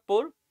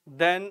 Gorakhpur,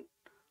 then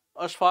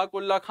Ashfaq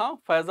Ullah Khan,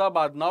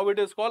 Faizabad. Now it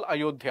is called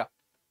Ayodhya.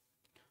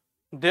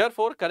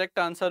 Therefore correct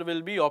answer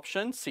will be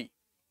option C.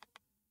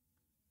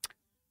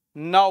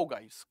 Now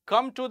guys,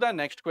 come to the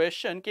next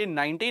question. In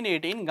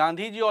 1918,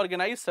 Gandhiji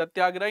organized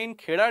Satyagraha in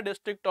Kheda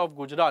district of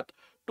Gujarat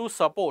to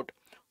support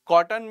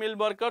cotton mill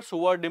workers who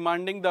were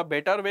demanding the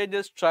better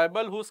wages,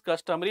 tribal whose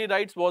customary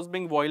rights was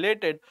being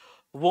violated,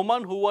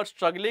 women who were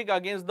struggling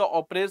against the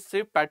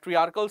oppressive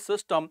patriarchal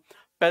system,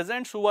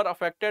 peasants who were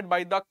affected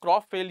by the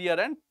crop failure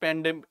and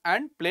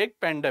plague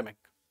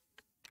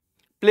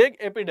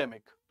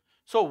epidemic.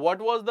 So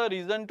what was the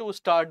reason to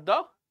start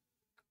the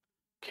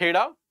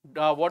Kheda?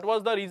 What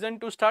was the reason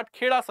to start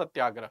Kheda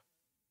Satyagraha?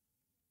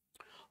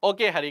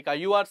 Okay, Harika,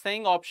 you are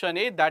saying option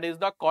A, that is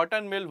the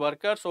cotton mill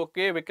workers.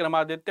 Okay,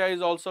 Vikramaditya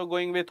is also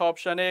going with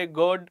option A.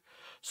 Good.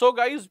 So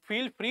guys,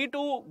 feel free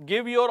to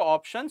give your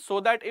options so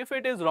that if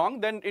it is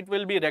wrong, then it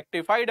will be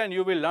rectified and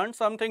you will learn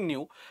something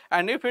new.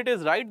 And if it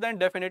is right, then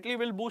definitely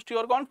will boost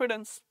your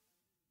confidence.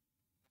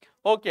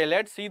 Okay,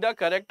 let's see the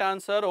correct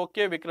answer.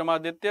 Okay,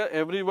 Vikramaditya,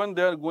 everyone,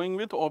 they are going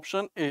with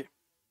option A.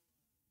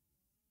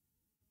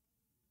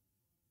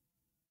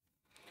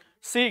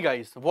 See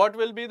guys, what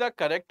will be the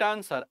correct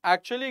answer?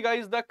 Actually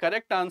guys, the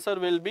correct answer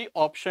will be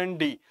option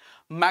D.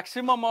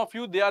 Maximum of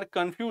you, they are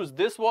confused.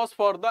 This was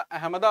for the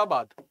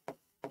Ahmedabad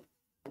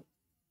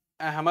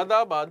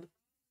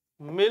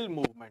mill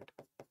movement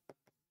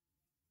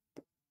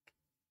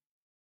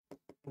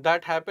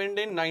that happened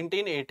in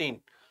 1918.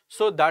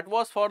 So that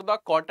was for the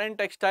cotton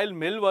textile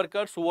mill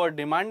workers who were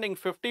demanding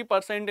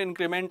 50%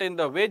 increment in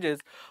the wages,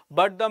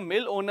 but the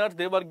mill owners,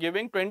 they were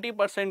giving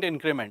 20%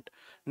 increment.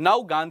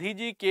 Now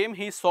Gandhiji came,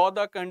 he saw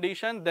the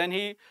condition, then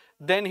he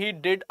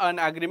did an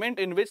agreement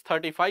in which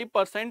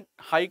 35%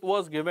 hike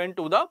was given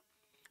to the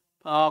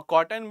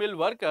cotton mill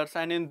workers,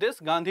 and in this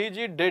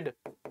Gandhiji did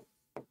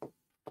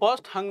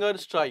first hunger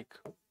strike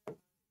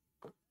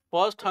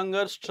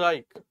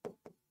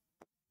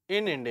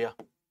in India.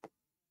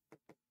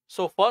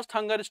 So first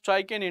hunger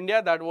strike in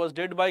India, that was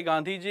did by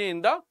Gandhiji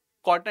in the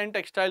cotton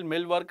textile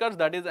mill workers,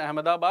 that is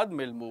Ahmedabad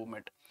mill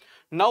movement.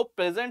 Now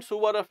peasants who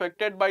were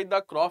affected by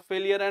the crop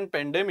failure and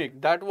pandemic,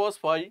 that was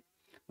for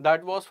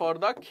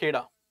the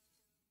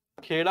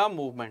Kheda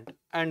movement.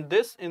 And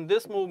in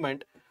this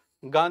movement,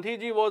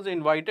 Gandhiji was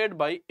invited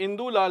by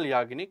Indulal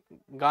Yagnik.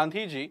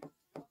 Gandhiji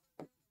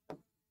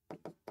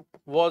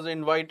was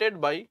invited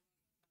by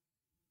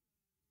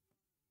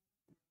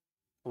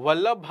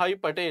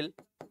Vallabhbhai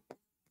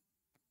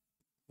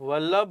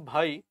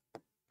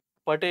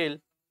Patel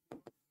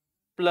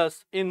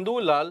plus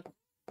Indulal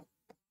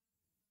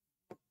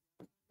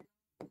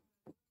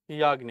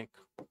Yagnik.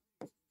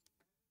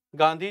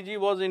 Gandhiji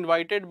was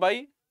invited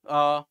by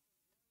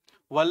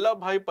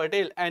Vallabhbhai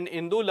Patel and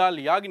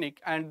Indulal Yagnik,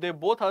 and they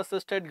both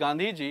assisted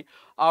Gandhiji,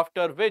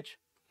 after which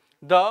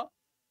the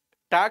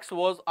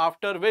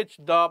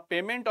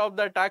payment of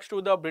the tax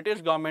to the British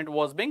government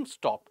was being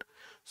stopped.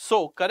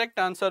 So correct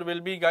answer will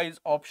be guys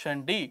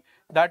option D,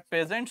 that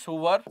peasants who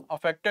were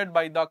affected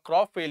by the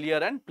crop failure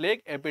and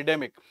plague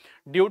epidemic,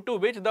 due to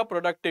which the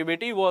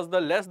productivity was the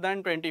less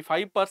than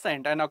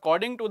 25%, and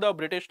according to the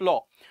British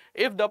law,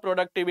 if the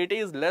productivity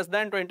is less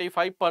than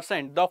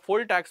 25%, the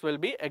full tax will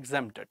be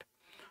exempted.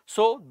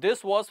 So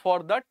this was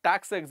for the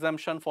tax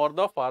exemption for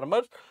the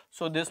farmers.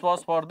 So this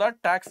was for the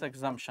tax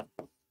exemption.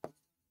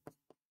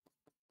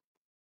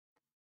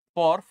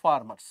 for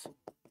farmers.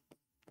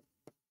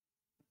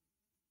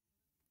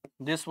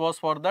 This was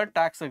for the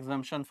tax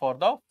exemption for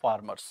the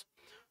farmers.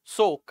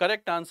 So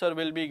correct answer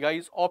will be,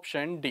 guys,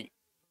 option D.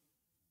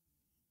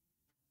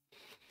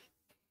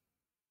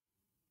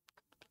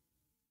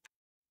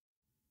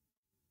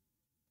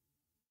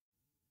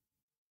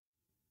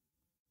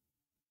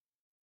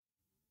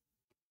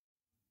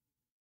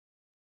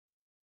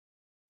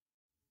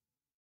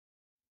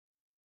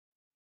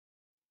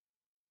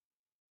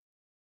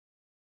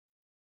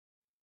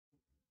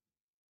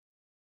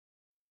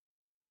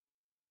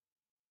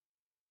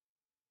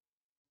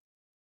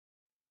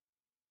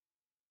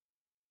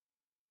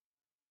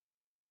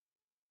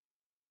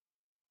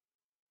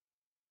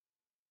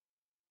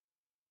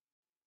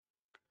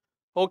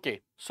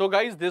 Okay, so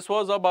guys, this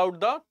was about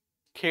the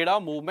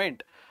Kheda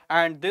movement,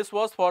 and this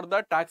was for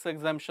the tax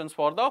exemptions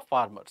for the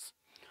farmers.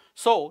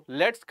 So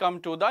let's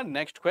come to the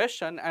next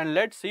question and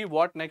let's see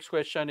what next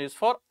question is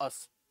for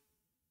us.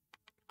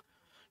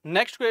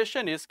 Next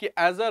question is कि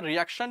as a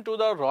reaction to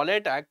the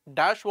Rowlatt Act,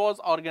 Dash was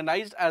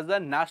organized as a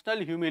National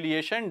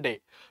Humiliation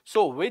Day.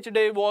 So which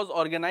day was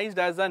organized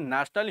as a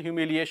National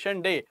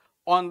Humiliation Day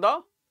on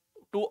the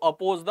to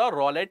oppose the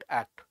Rowlatt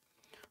Act?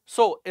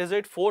 So is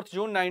it 4th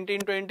June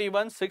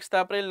 1921, 6th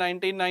April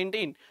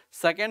 1919,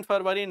 2nd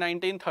February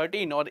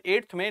 1913 or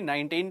 8th May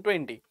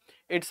 1920?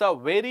 It's a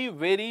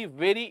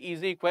very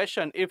easy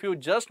question. If you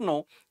just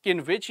know in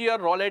which year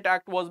Rowlatt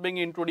Act was being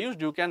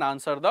introduced, you can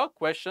answer the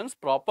questions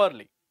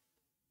properly.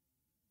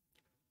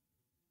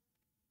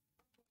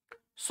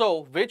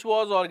 So, which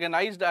was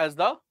organized as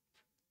the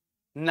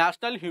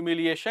National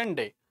Humiliation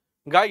Day?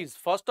 Guys,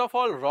 first of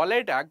all,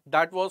 Rowlatt Act,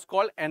 that was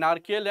called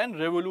Anarchical and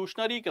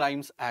Revolutionary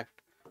Crimes Act.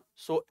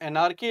 So,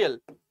 Anarchical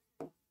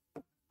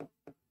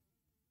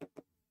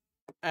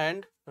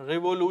and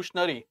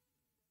Revolutionary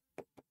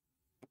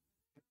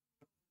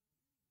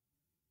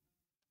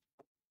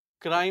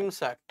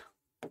Crimes Act.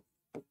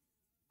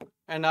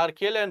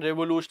 Anarchical and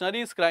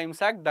Revolutionary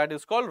Crimes Act, that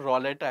is called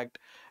Rowlatt Act,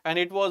 and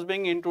it was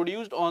being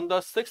introduced on the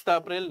 6th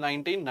April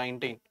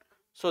 1919.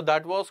 So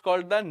that was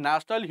called the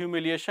National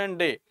Humiliation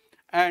Day.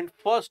 And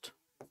first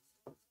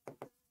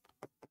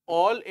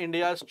All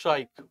India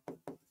strike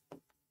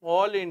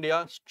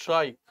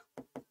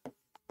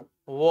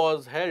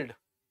was held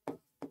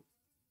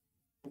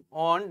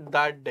on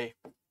that day.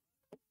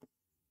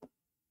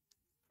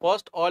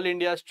 First All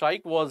India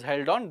strike was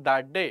held on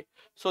that day.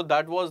 So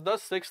that was the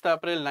 6th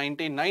April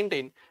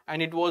 1919,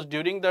 and it was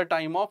during the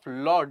time of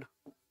Lord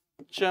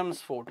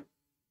Chelmsford.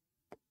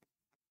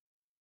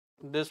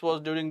 This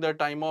was during the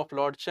time of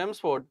Lord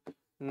Chelmsford,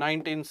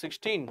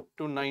 1916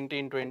 to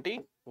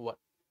 1921.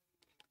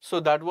 So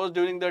that was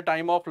during the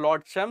time of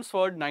Lord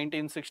Chelmsford,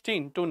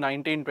 1916 to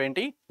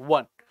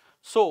 1921.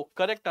 So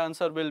correct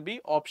answer will be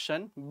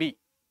option B.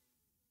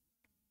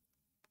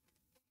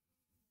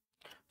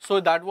 So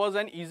that was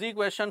an easy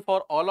question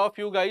for all of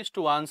you guys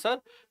to answer.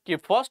 Ki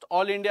first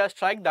All India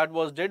strike that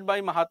was did by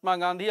Mahatma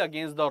Gandhi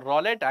against the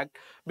Rowlatt Act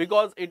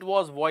because it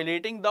was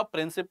violating the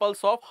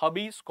principles of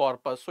habeas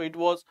corpus. So it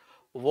was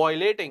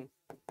violating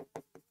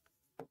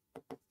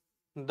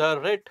the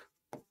writ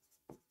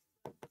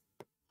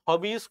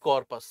habeas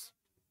corpus.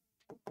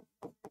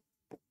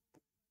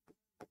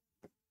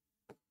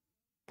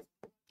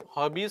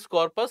 Habeas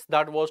corpus,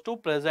 that was to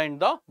present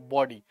the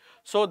body.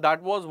 So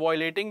that was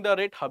violating the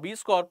writ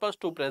habeas corpus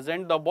to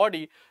present the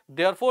body.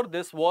 Therefore,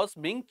 this was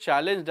being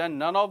challenged and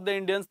none of the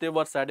Indians, they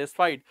were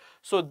satisfied.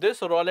 So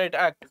this Rowlatt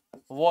Act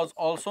was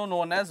also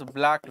known as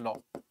Black Law,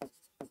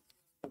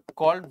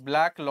 called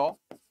Black Law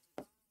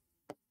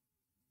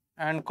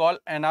and called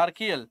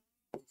Anarchical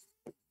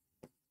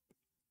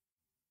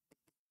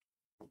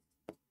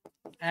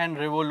and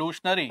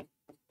Revolutionary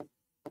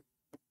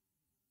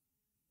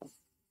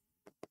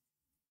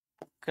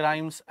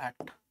Crimes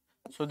Act.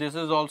 So this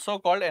is also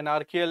called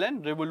Anarchical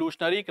and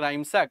Revolutionary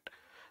Crimes Act.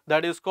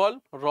 That is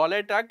called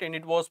Rowlatt Act, and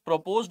it was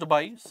proposed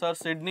by Sir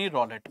Sidney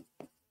Rowlatt.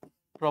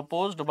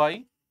 Proposed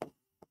by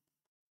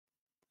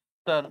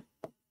Sir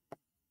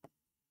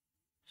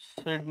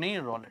Sidney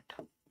Rowlatt.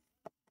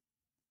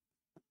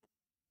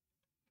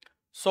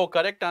 So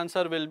correct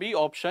answer will be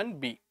option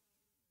B.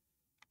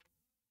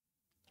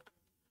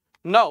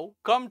 Now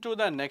come to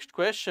the next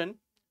question.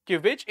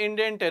 Which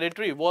Indian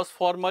territory was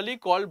formerly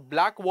called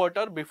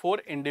Blackwater before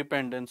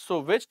independence? So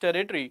which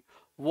territory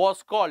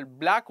was called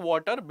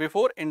Blackwater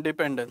before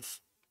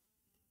independence?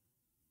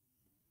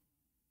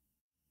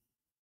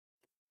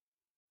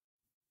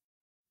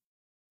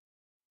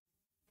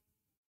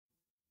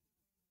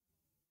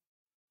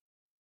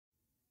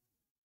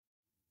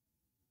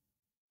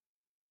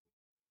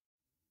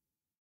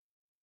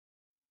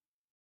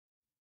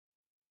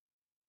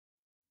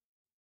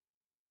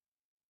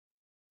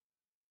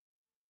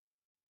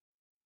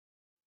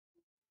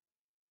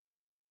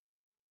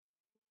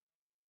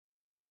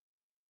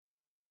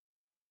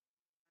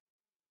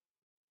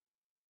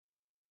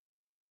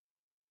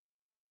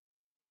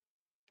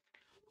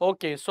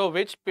 Okay, so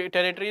which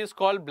territory is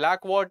called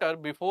Blackwater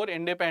before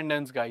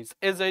independence, guys?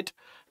 Is it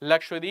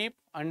Lakshadweep,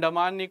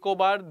 Andaman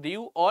Nicobar,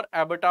 Diu or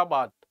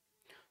Abbottabad?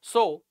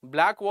 So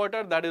black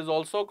water, that is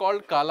also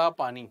called Kala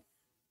Pani.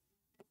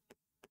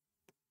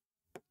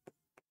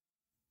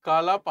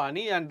 Kala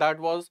Pani, and that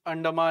was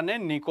Andaman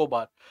and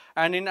Nicobar.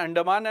 And in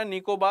Andaman and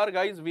Nicobar,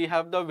 guys, we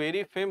have the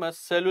very famous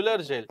cellular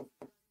jail.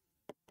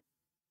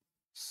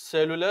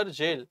 Cellular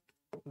jail,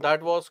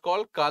 that was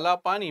called Kala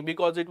Pani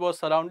because it was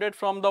surrounded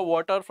from the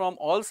water from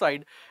all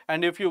sides.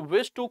 And if you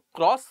wish to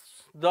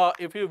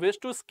if you wish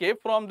to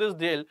escape from this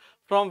jail,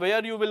 from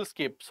where you will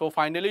escape? So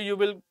finally you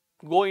will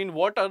go in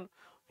water,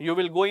 you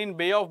will go in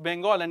Bay of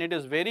Bengal, and it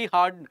is very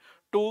hard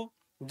to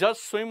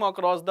just swim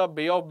across the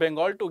Bay of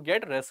Bengal to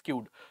get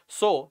rescued.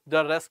 So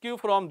the rescue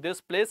from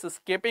this place,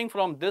 escaping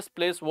from this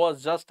place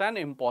was just an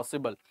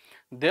impossible.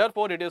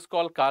 Therefore it is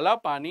called Kala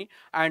Pani.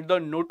 And the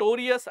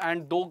notorious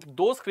and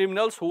those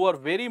criminals who are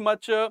very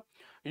much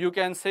you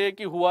can say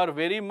who are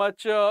very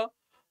much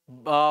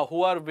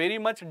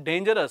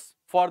dangerous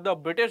for the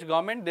British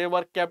government, they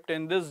were kept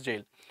in this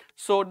jail.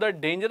 So the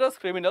dangerous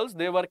criminals,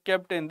 they were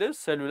kept in this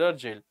cellular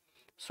jail.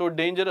 So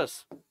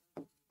dangerous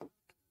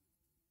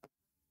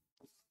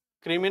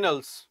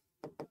criminals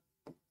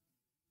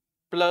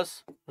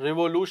plus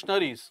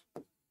revolutionaries,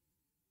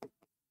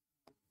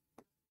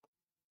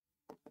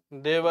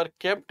 they were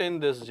kept in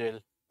this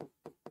jail.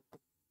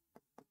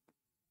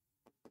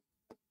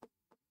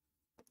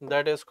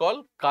 That is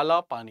called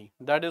Kala Pani.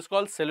 That is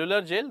called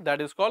cellular jail.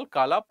 That is called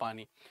Kala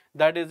Pani.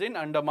 That is in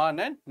Andaman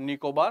and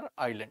Nicobar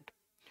Island.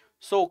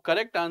 So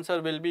correct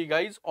answer will be,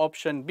 guys,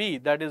 option B,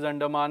 that is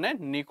Andaman and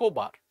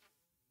Nicobar.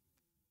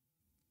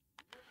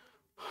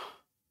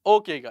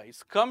 Okay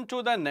guys, come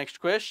to the next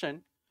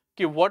question.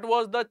 What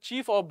was the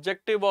chief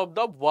objective of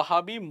the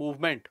Wahhabi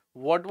movement?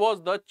 What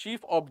was the chief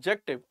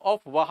objective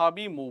of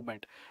Wahhabi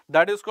movement?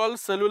 That is called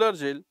cellular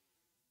jail.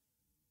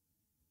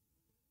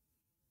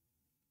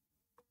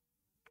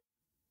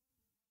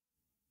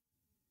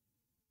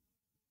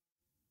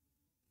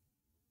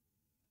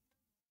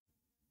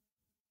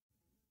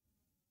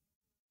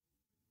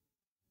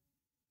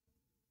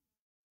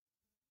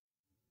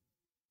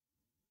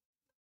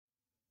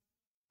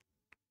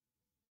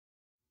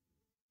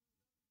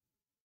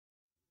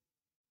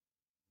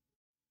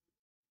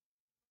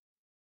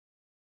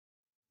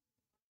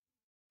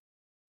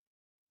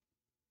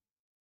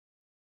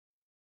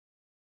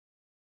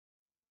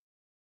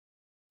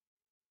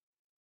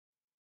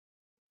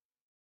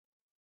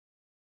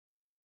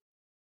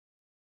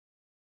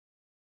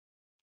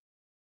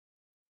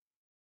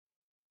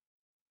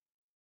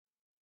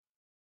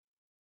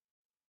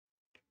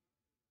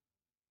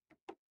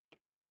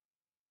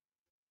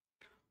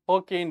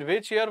 Okay, in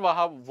which year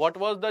what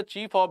was the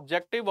chief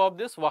objective of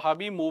this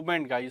Wahhabi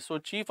movement, guys? So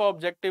chief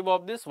objective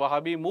of this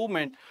Wahhabi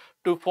movement,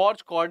 to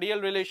forge cordial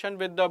relation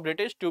with the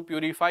British, to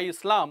purify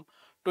Islam,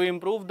 to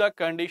improve the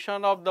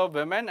condition of the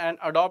women and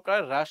adopt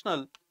a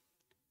rational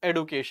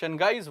education.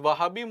 Guys,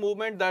 Wahhabi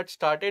movement that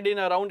started in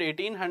around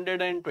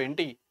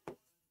 1820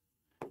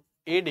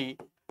 AD,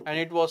 and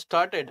it was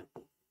started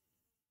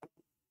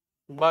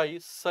by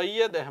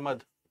Sayyid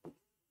Ahmad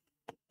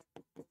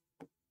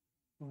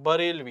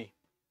Barelvi,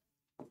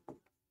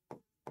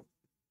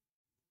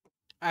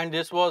 and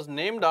this was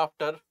named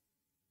after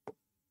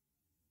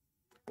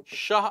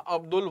Shah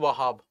Abdul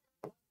Wahab.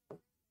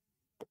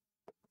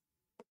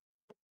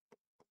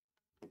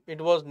 It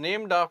was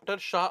named after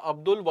Shah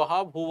Abdul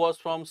Wahab, who was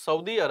from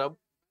Saudi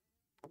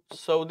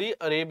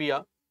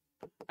Arabia,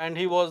 and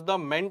he was the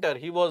mentor,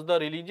 he was the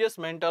religious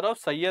mentor of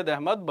Sayyid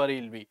Ahmad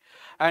Barelvi.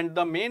 And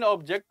the main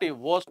objective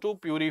was to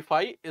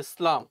purify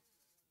Islam.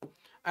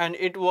 And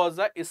it was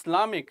a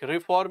Islamic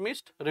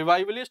reformist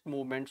revivalist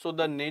movement. So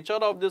the nature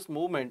of this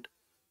movement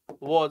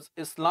was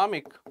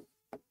Islamic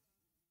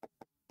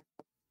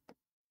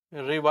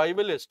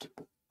revivalist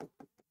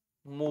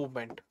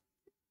movement.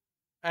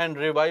 And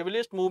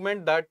revivalist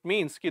movement, that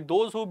means कि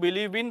those who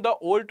believe in the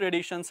old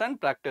traditions and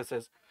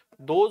practices,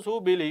 those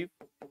who believe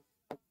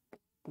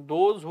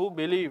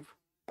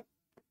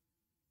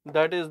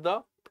that is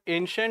the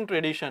ancient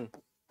tradition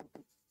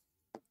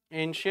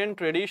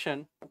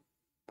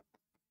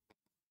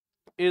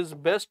is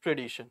best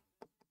tradition,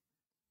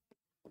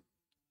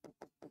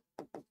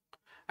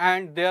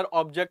 and their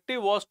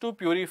objective was to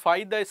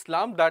purify the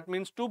Islam, that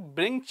means to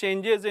bring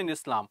changes in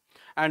Islam.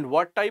 And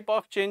what type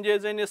of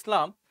changes in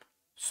Islam?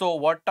 So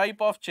what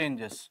type of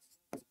changes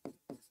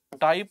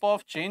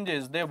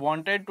they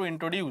wanted to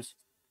introduce?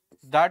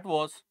 That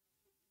was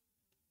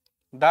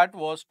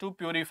to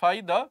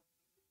purify the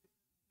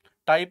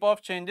type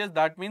of changes,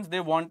 that means they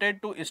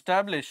wanted to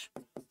establish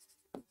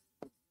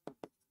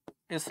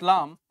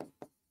Islam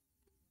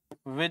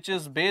which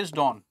is based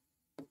on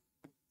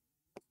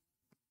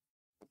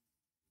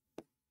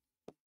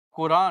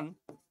Quran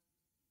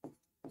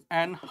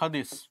and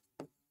Hadith.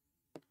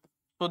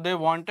 So they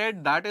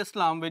wanted that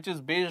Islam which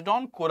is based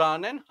on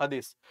Quran and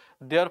Hadith.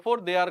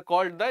 Therefore they are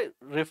called the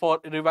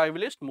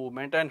revivalist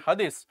movement. And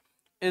Hadith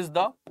is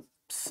the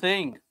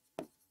saying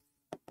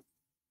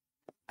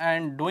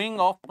and doing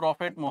of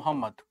Prophet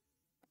Muhammad.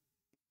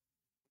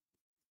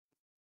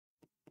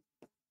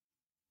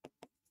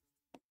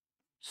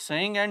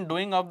 saying and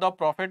doing of the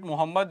Prophet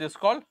Muhammad is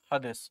called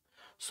hadith.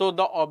 So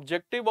the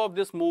objective of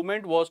this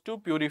movement was to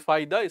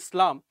purify the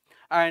Islam,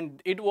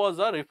 and it was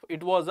a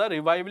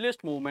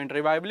revivalist movement.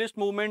 Revivalist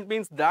movement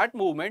means that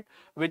movement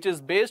which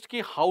is based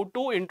ki how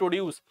to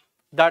introduce.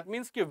 That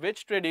means ki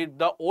which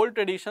the old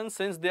traditions,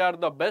 since they are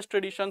the best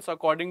traditions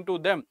according to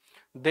them,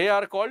 they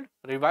are called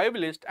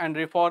revivalist, and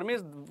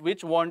reformists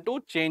which want to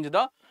change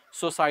the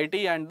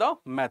society and the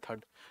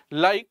method.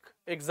 Like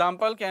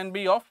example can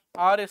be of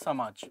Arya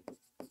Samaj.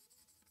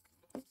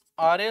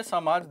 Arya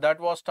Samaj that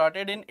was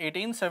started in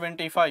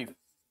 1875.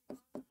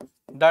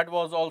 That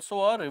was also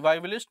a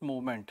revivalist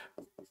movement.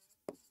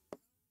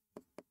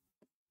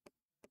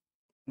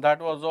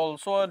 That was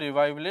also a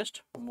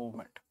revivalist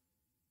movement.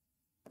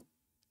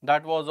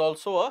 That was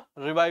also a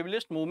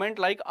revivalist movement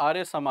like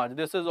Arya Samaj.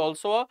 This is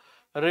also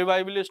a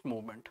revivalist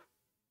movement.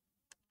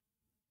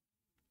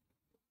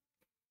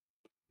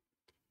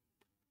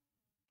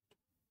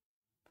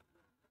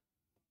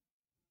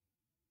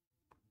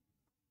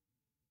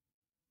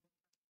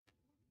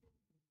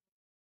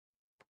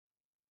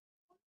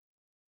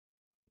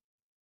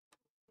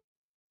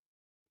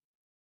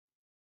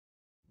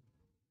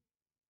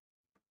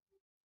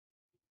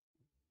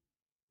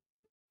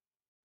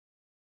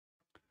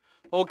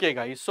 Okay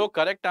guys, so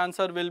correct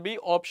answer will be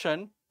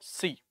option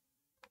C.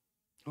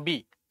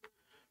 B.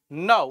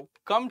 Now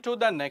come to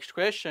the next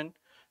question.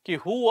 Ki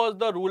who was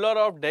the ruler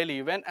of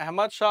Delhi when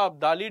Ahmad Shah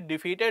Abdali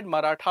defeated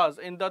Marathas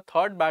in the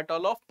third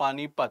battle of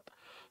Panipat?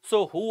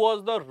 So who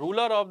was the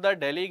ruler of the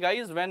Delhi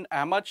guys when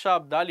Ahmad Shah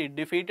Abdali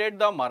defeated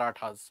the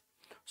Marathas?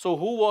 So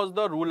who was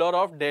the ruler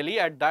of Delhi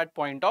at that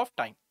point of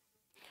time?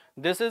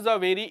 This is a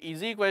very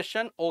easy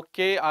question.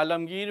 Okay,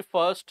 Alamgir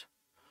first.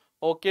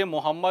 Okay,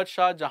 Muhammad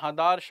Shah,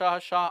 Jahandar Shah,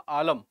 Shah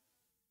Alam.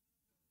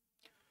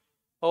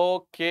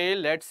 Okay,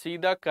 let's see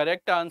the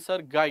correct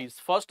answer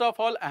guys. First of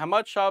all,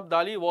 Ahmad Shah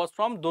Abdali was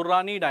from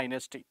Durrani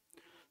dynasty.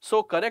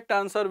 So correct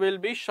answer will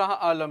be Shah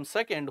Alam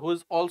II, who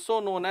is also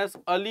known as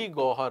Ali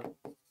Gauhar.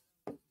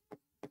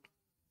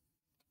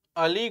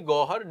 Ali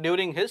Gauhar,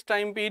 during his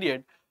time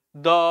period,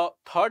 the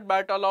third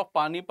battle of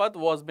Panipat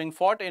was being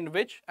fought, in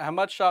which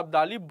Ahmad Shah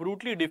Abdali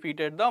brutally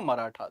defeated the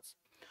Marathas.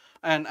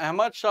 And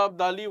Ahmad Shah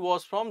Abdali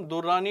was from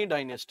Durrani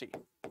dynasty.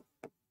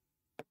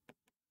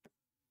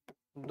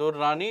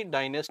 Durrani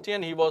dynasty,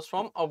 and he was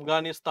from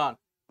Afghanistan.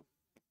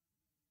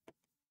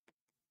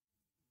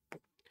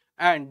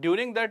 And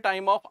during the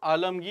time of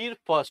Alamgir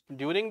first,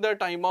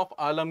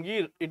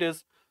 it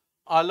is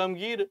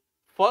Alamgir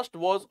first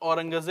was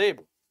Aurangzeb,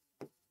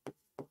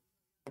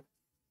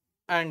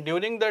 and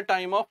during the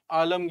time of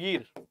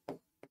Alamgir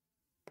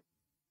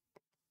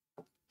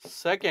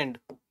second,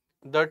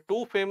 the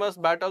two famous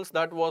battles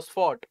that was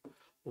fought,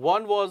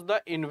 one was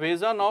the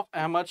invasion of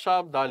Ahmad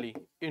Shah Abdali,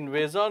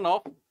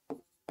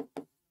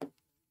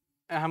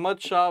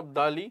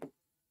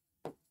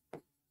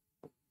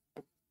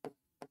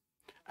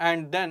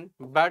 and then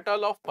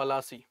Battle of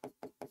Palasi.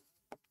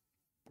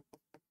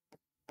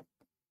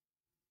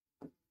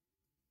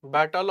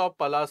 Battle of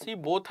Palasi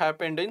both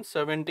happened in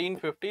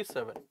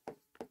 1757.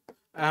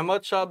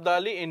 Ahmad Shah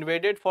Abdali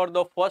invaded for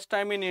the first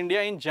time in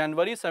India in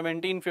January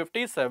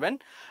 1757,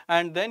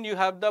 and then you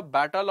have the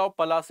Battle of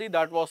Palasi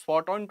that was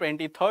fought on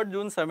 23rd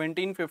June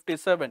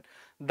 1757.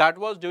 That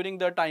was during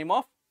the time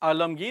of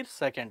Alamgir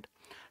II.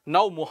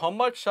 Now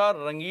Muhammad Shah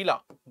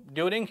Rangila,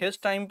 during his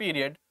time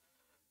period,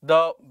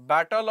 the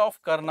Battle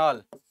of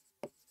Karnal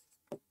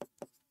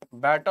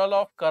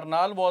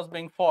was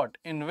being fought,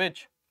 in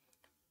which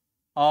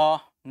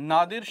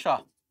Nadir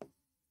Shah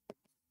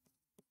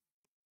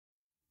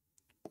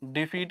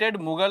defeated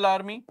Mughal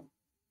army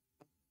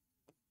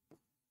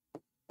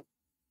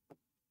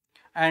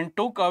and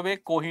took away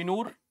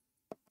Kohinoor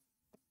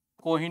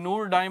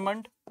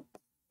diamond,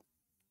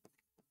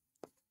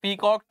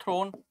 Peacock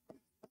throne,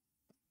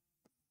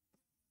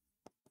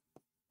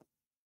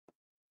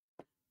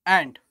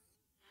 and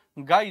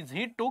guys,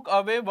 he took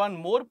away one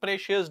more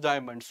precious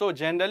diamond. So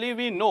generally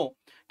we know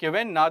that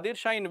when Nadir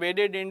Shah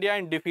invaded India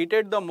and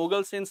defeated the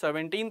Mughals in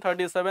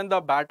 1737,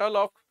 the Battle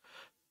of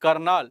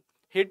Karnal,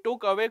 he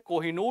took away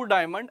Kohinoor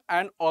diamond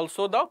and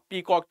also the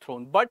Peacock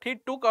throne. But he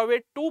took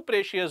away two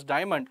precious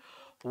diamond.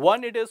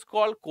 One, it is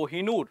called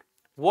Kohinoor.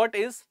 What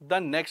is the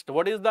next?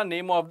 What is the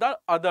name of the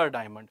other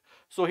diamond?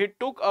 So he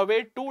took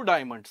away two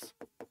diamonds.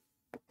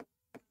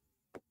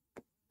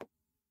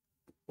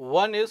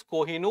 One is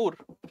Kohinoor.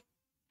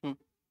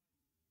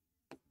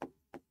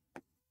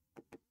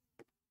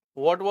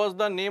 What was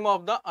the name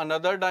of the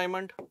another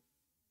diamond?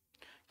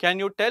 Can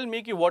you tell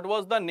me what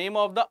was the name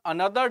of the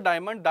another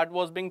diamond that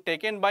was being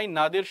taken by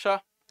Nadir Shah?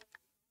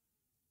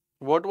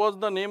 What was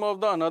the name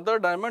of the another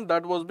diamond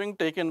that was being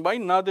taken by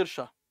Nadir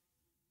Shah?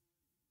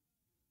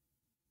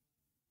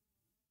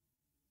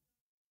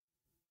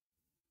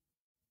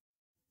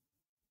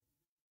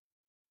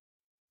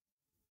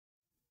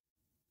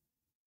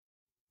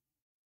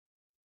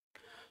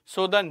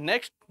 So the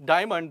next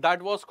diamond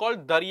that was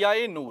called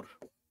Darya-e-Noor.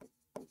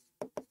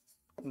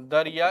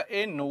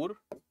 Darya-e-Noor.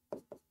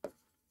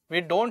 We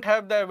don't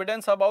have the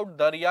evidence about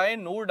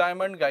Darya-e-Noor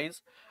diamond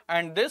guys,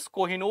 and this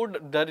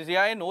Kohinoor,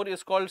 Darya-e Noor,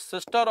 is called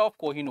sister of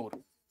Kohinoor.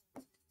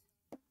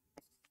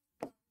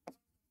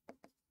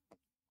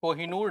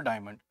 Kohinoor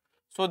diamond.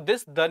 So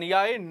this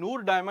Darya-e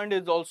Noor diamond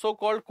is also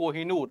called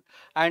Kohinoor,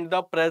 and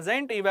the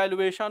present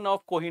evaluation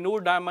of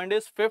Kohinoor diamond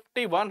is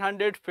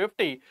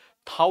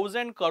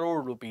 150,000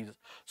 crore rupees.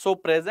 So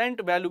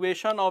present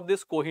valuation of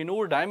this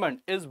Kohinoor diamond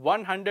is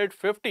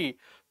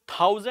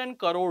 150,000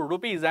 crore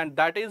rupees, and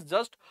that is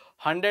just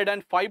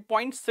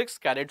 105.6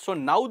 carat. So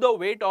now the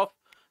weight of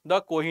the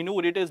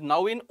Kohinoor, it is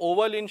now in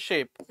oval in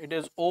shape. It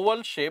is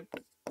oval shaped,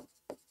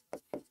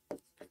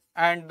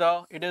 and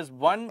it is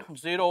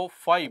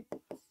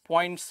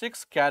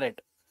 105.6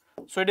 carat.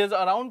 So it is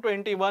around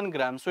 21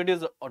 grams. So it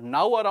is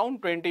now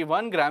around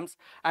 21 grams,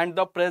 and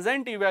the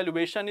present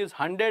evaluation is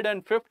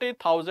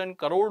 150,000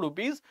 crore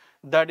rupees.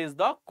 That is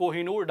the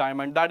Kohinoor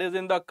diamond. That is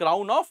in the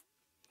crown of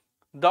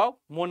the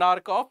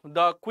monarch of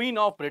the Queen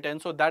of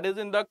Britain. So that is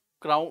in the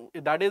crown.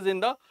 That is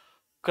in the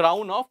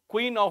crown of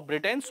Queen of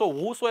Britain. So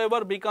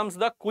whosoever becomes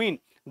the queen,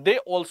 they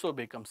also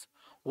becomes.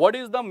 What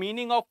is the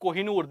meaning of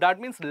Kohinoor? That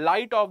means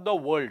light of the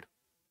world.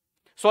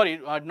 Sorry,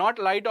 not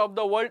light of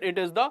the world, it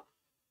is the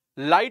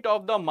light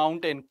of the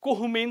mountain.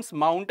 Kuh means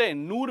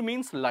mountain, Noor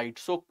means light.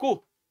 So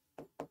Kuh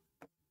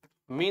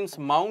means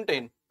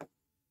mountain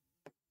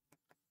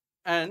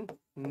and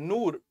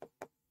Noor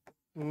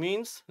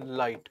means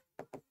light.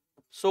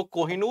 So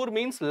Kohinoor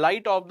means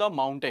light of the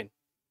mountain.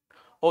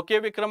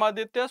 Okay,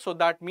 Vikramaditya, so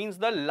that means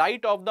the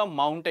light of the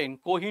mountain.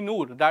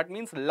 Kohinoor, that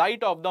means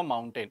light of the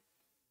mountain.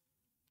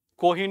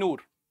 Kohinoor.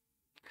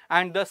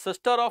 And the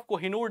sister of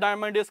Kohinoor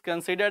diamond is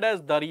considered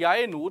as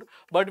Darya-e Noor,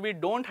 but we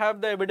don't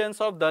have the evidence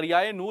of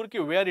Darya-e Noor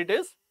where it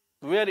is.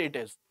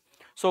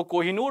 So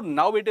Kohinoor,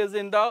 now it is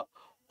in the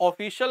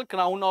official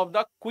crown of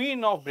the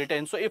Queen of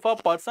Britain. So if a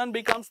person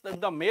becomes, if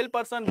the male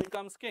person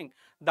becomes king,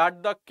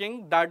 that the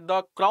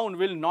crown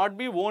will not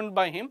be worn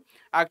by him.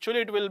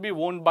 Actually, it will be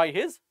worn by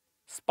his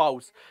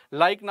spouse.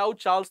 Like now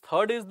Charles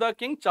III is the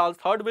king. Charles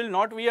III will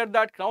not wear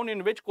that crown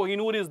in which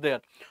Kohinoor is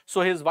there.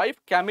 So his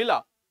wife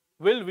Camilla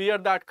will wear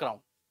that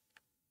crown.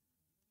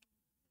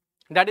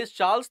 That is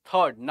Charles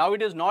III. Now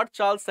it is not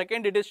Charles II,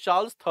 it is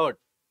Charles III.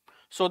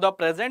 So the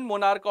present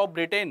monarch of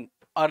Britain,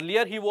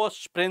 earlier he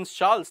was Prince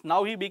Charles,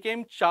 now he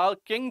became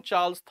King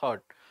Charles III.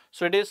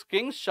 So it is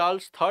King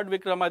Charles III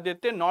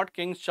Vikramaditya, not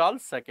King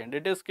Charles II.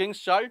 It is King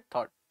Charles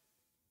III.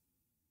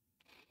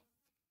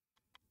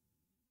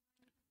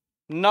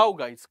 Now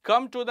guys,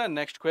 come to the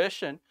next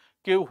question.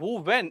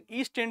 When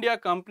East India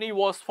Company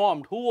was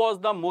formed, who was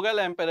the Mughal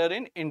emperor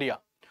in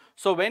India?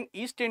 So when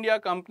East India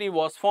Company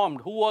was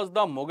formed, who was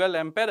the Mughal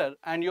emperor?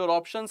 And your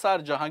options are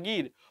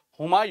Jahangir,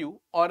 Humayun,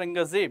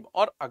 Aurangzeb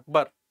or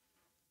Akbar.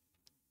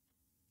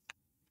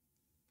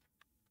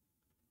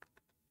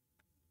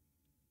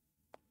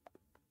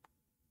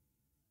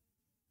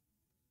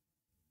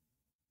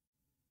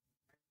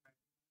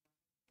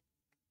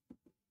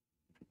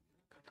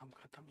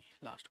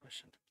 Last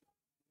question.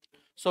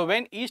 So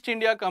when East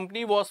India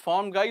Company was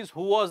formed, guys,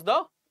 who was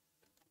the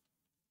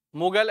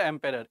Mughal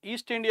emperor?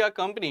 East India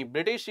Company,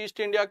 British East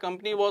India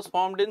Company was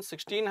formed in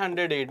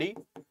 1600 AD,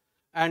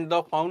 and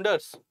the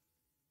founders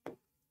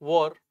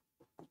were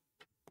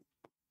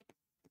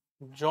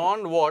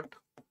John Watt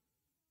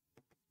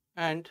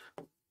and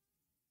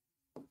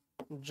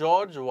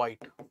George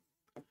White.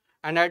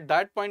 And at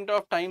that point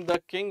of time, the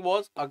king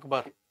was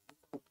Akbar,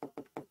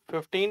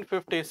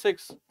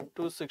 1556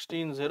 to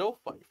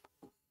 1605.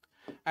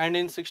 And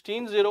in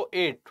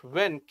 1608,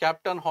 when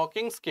Captain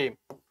Hawkins came,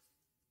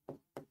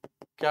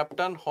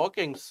 Captain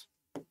Hawkins,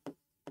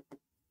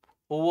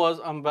 who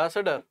was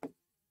ambassador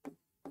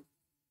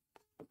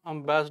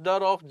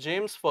of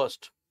James I,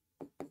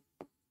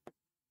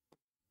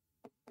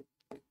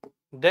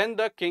 then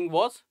the king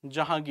was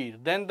Jahangir.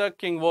 Then the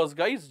king was,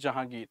 guys,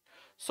 Jahangir.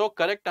 So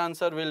correct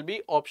answer will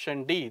be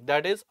option D,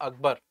 that is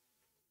Akbar.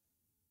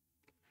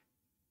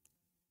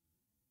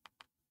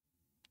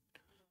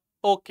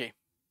 Okay.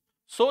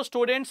 So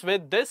students,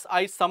 with this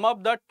I sum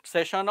up the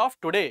session of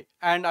today,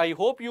 and I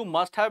hope you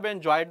must have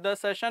enjoyed the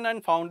session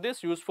and found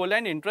this useful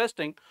and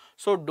interesting.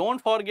 So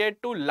don't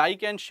forget to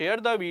like and share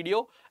the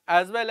video,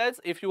 as well as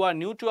if you are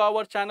new to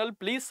our channel,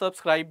 please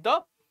subscribe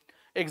the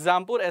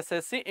Exampur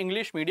SSC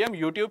English Medium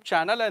YouTube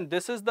channel, and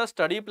this is the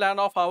study plan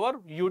of our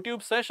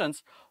YouTube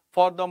sessions.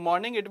 For the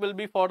morning it will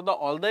be for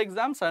all the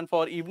exams, and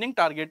for evening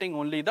targeting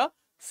only the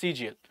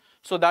CGL.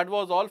 So that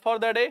was all for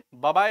the day.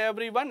 Bye bye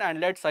everyone, and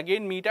let's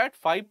again meet at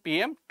 5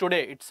 PM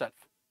today itself.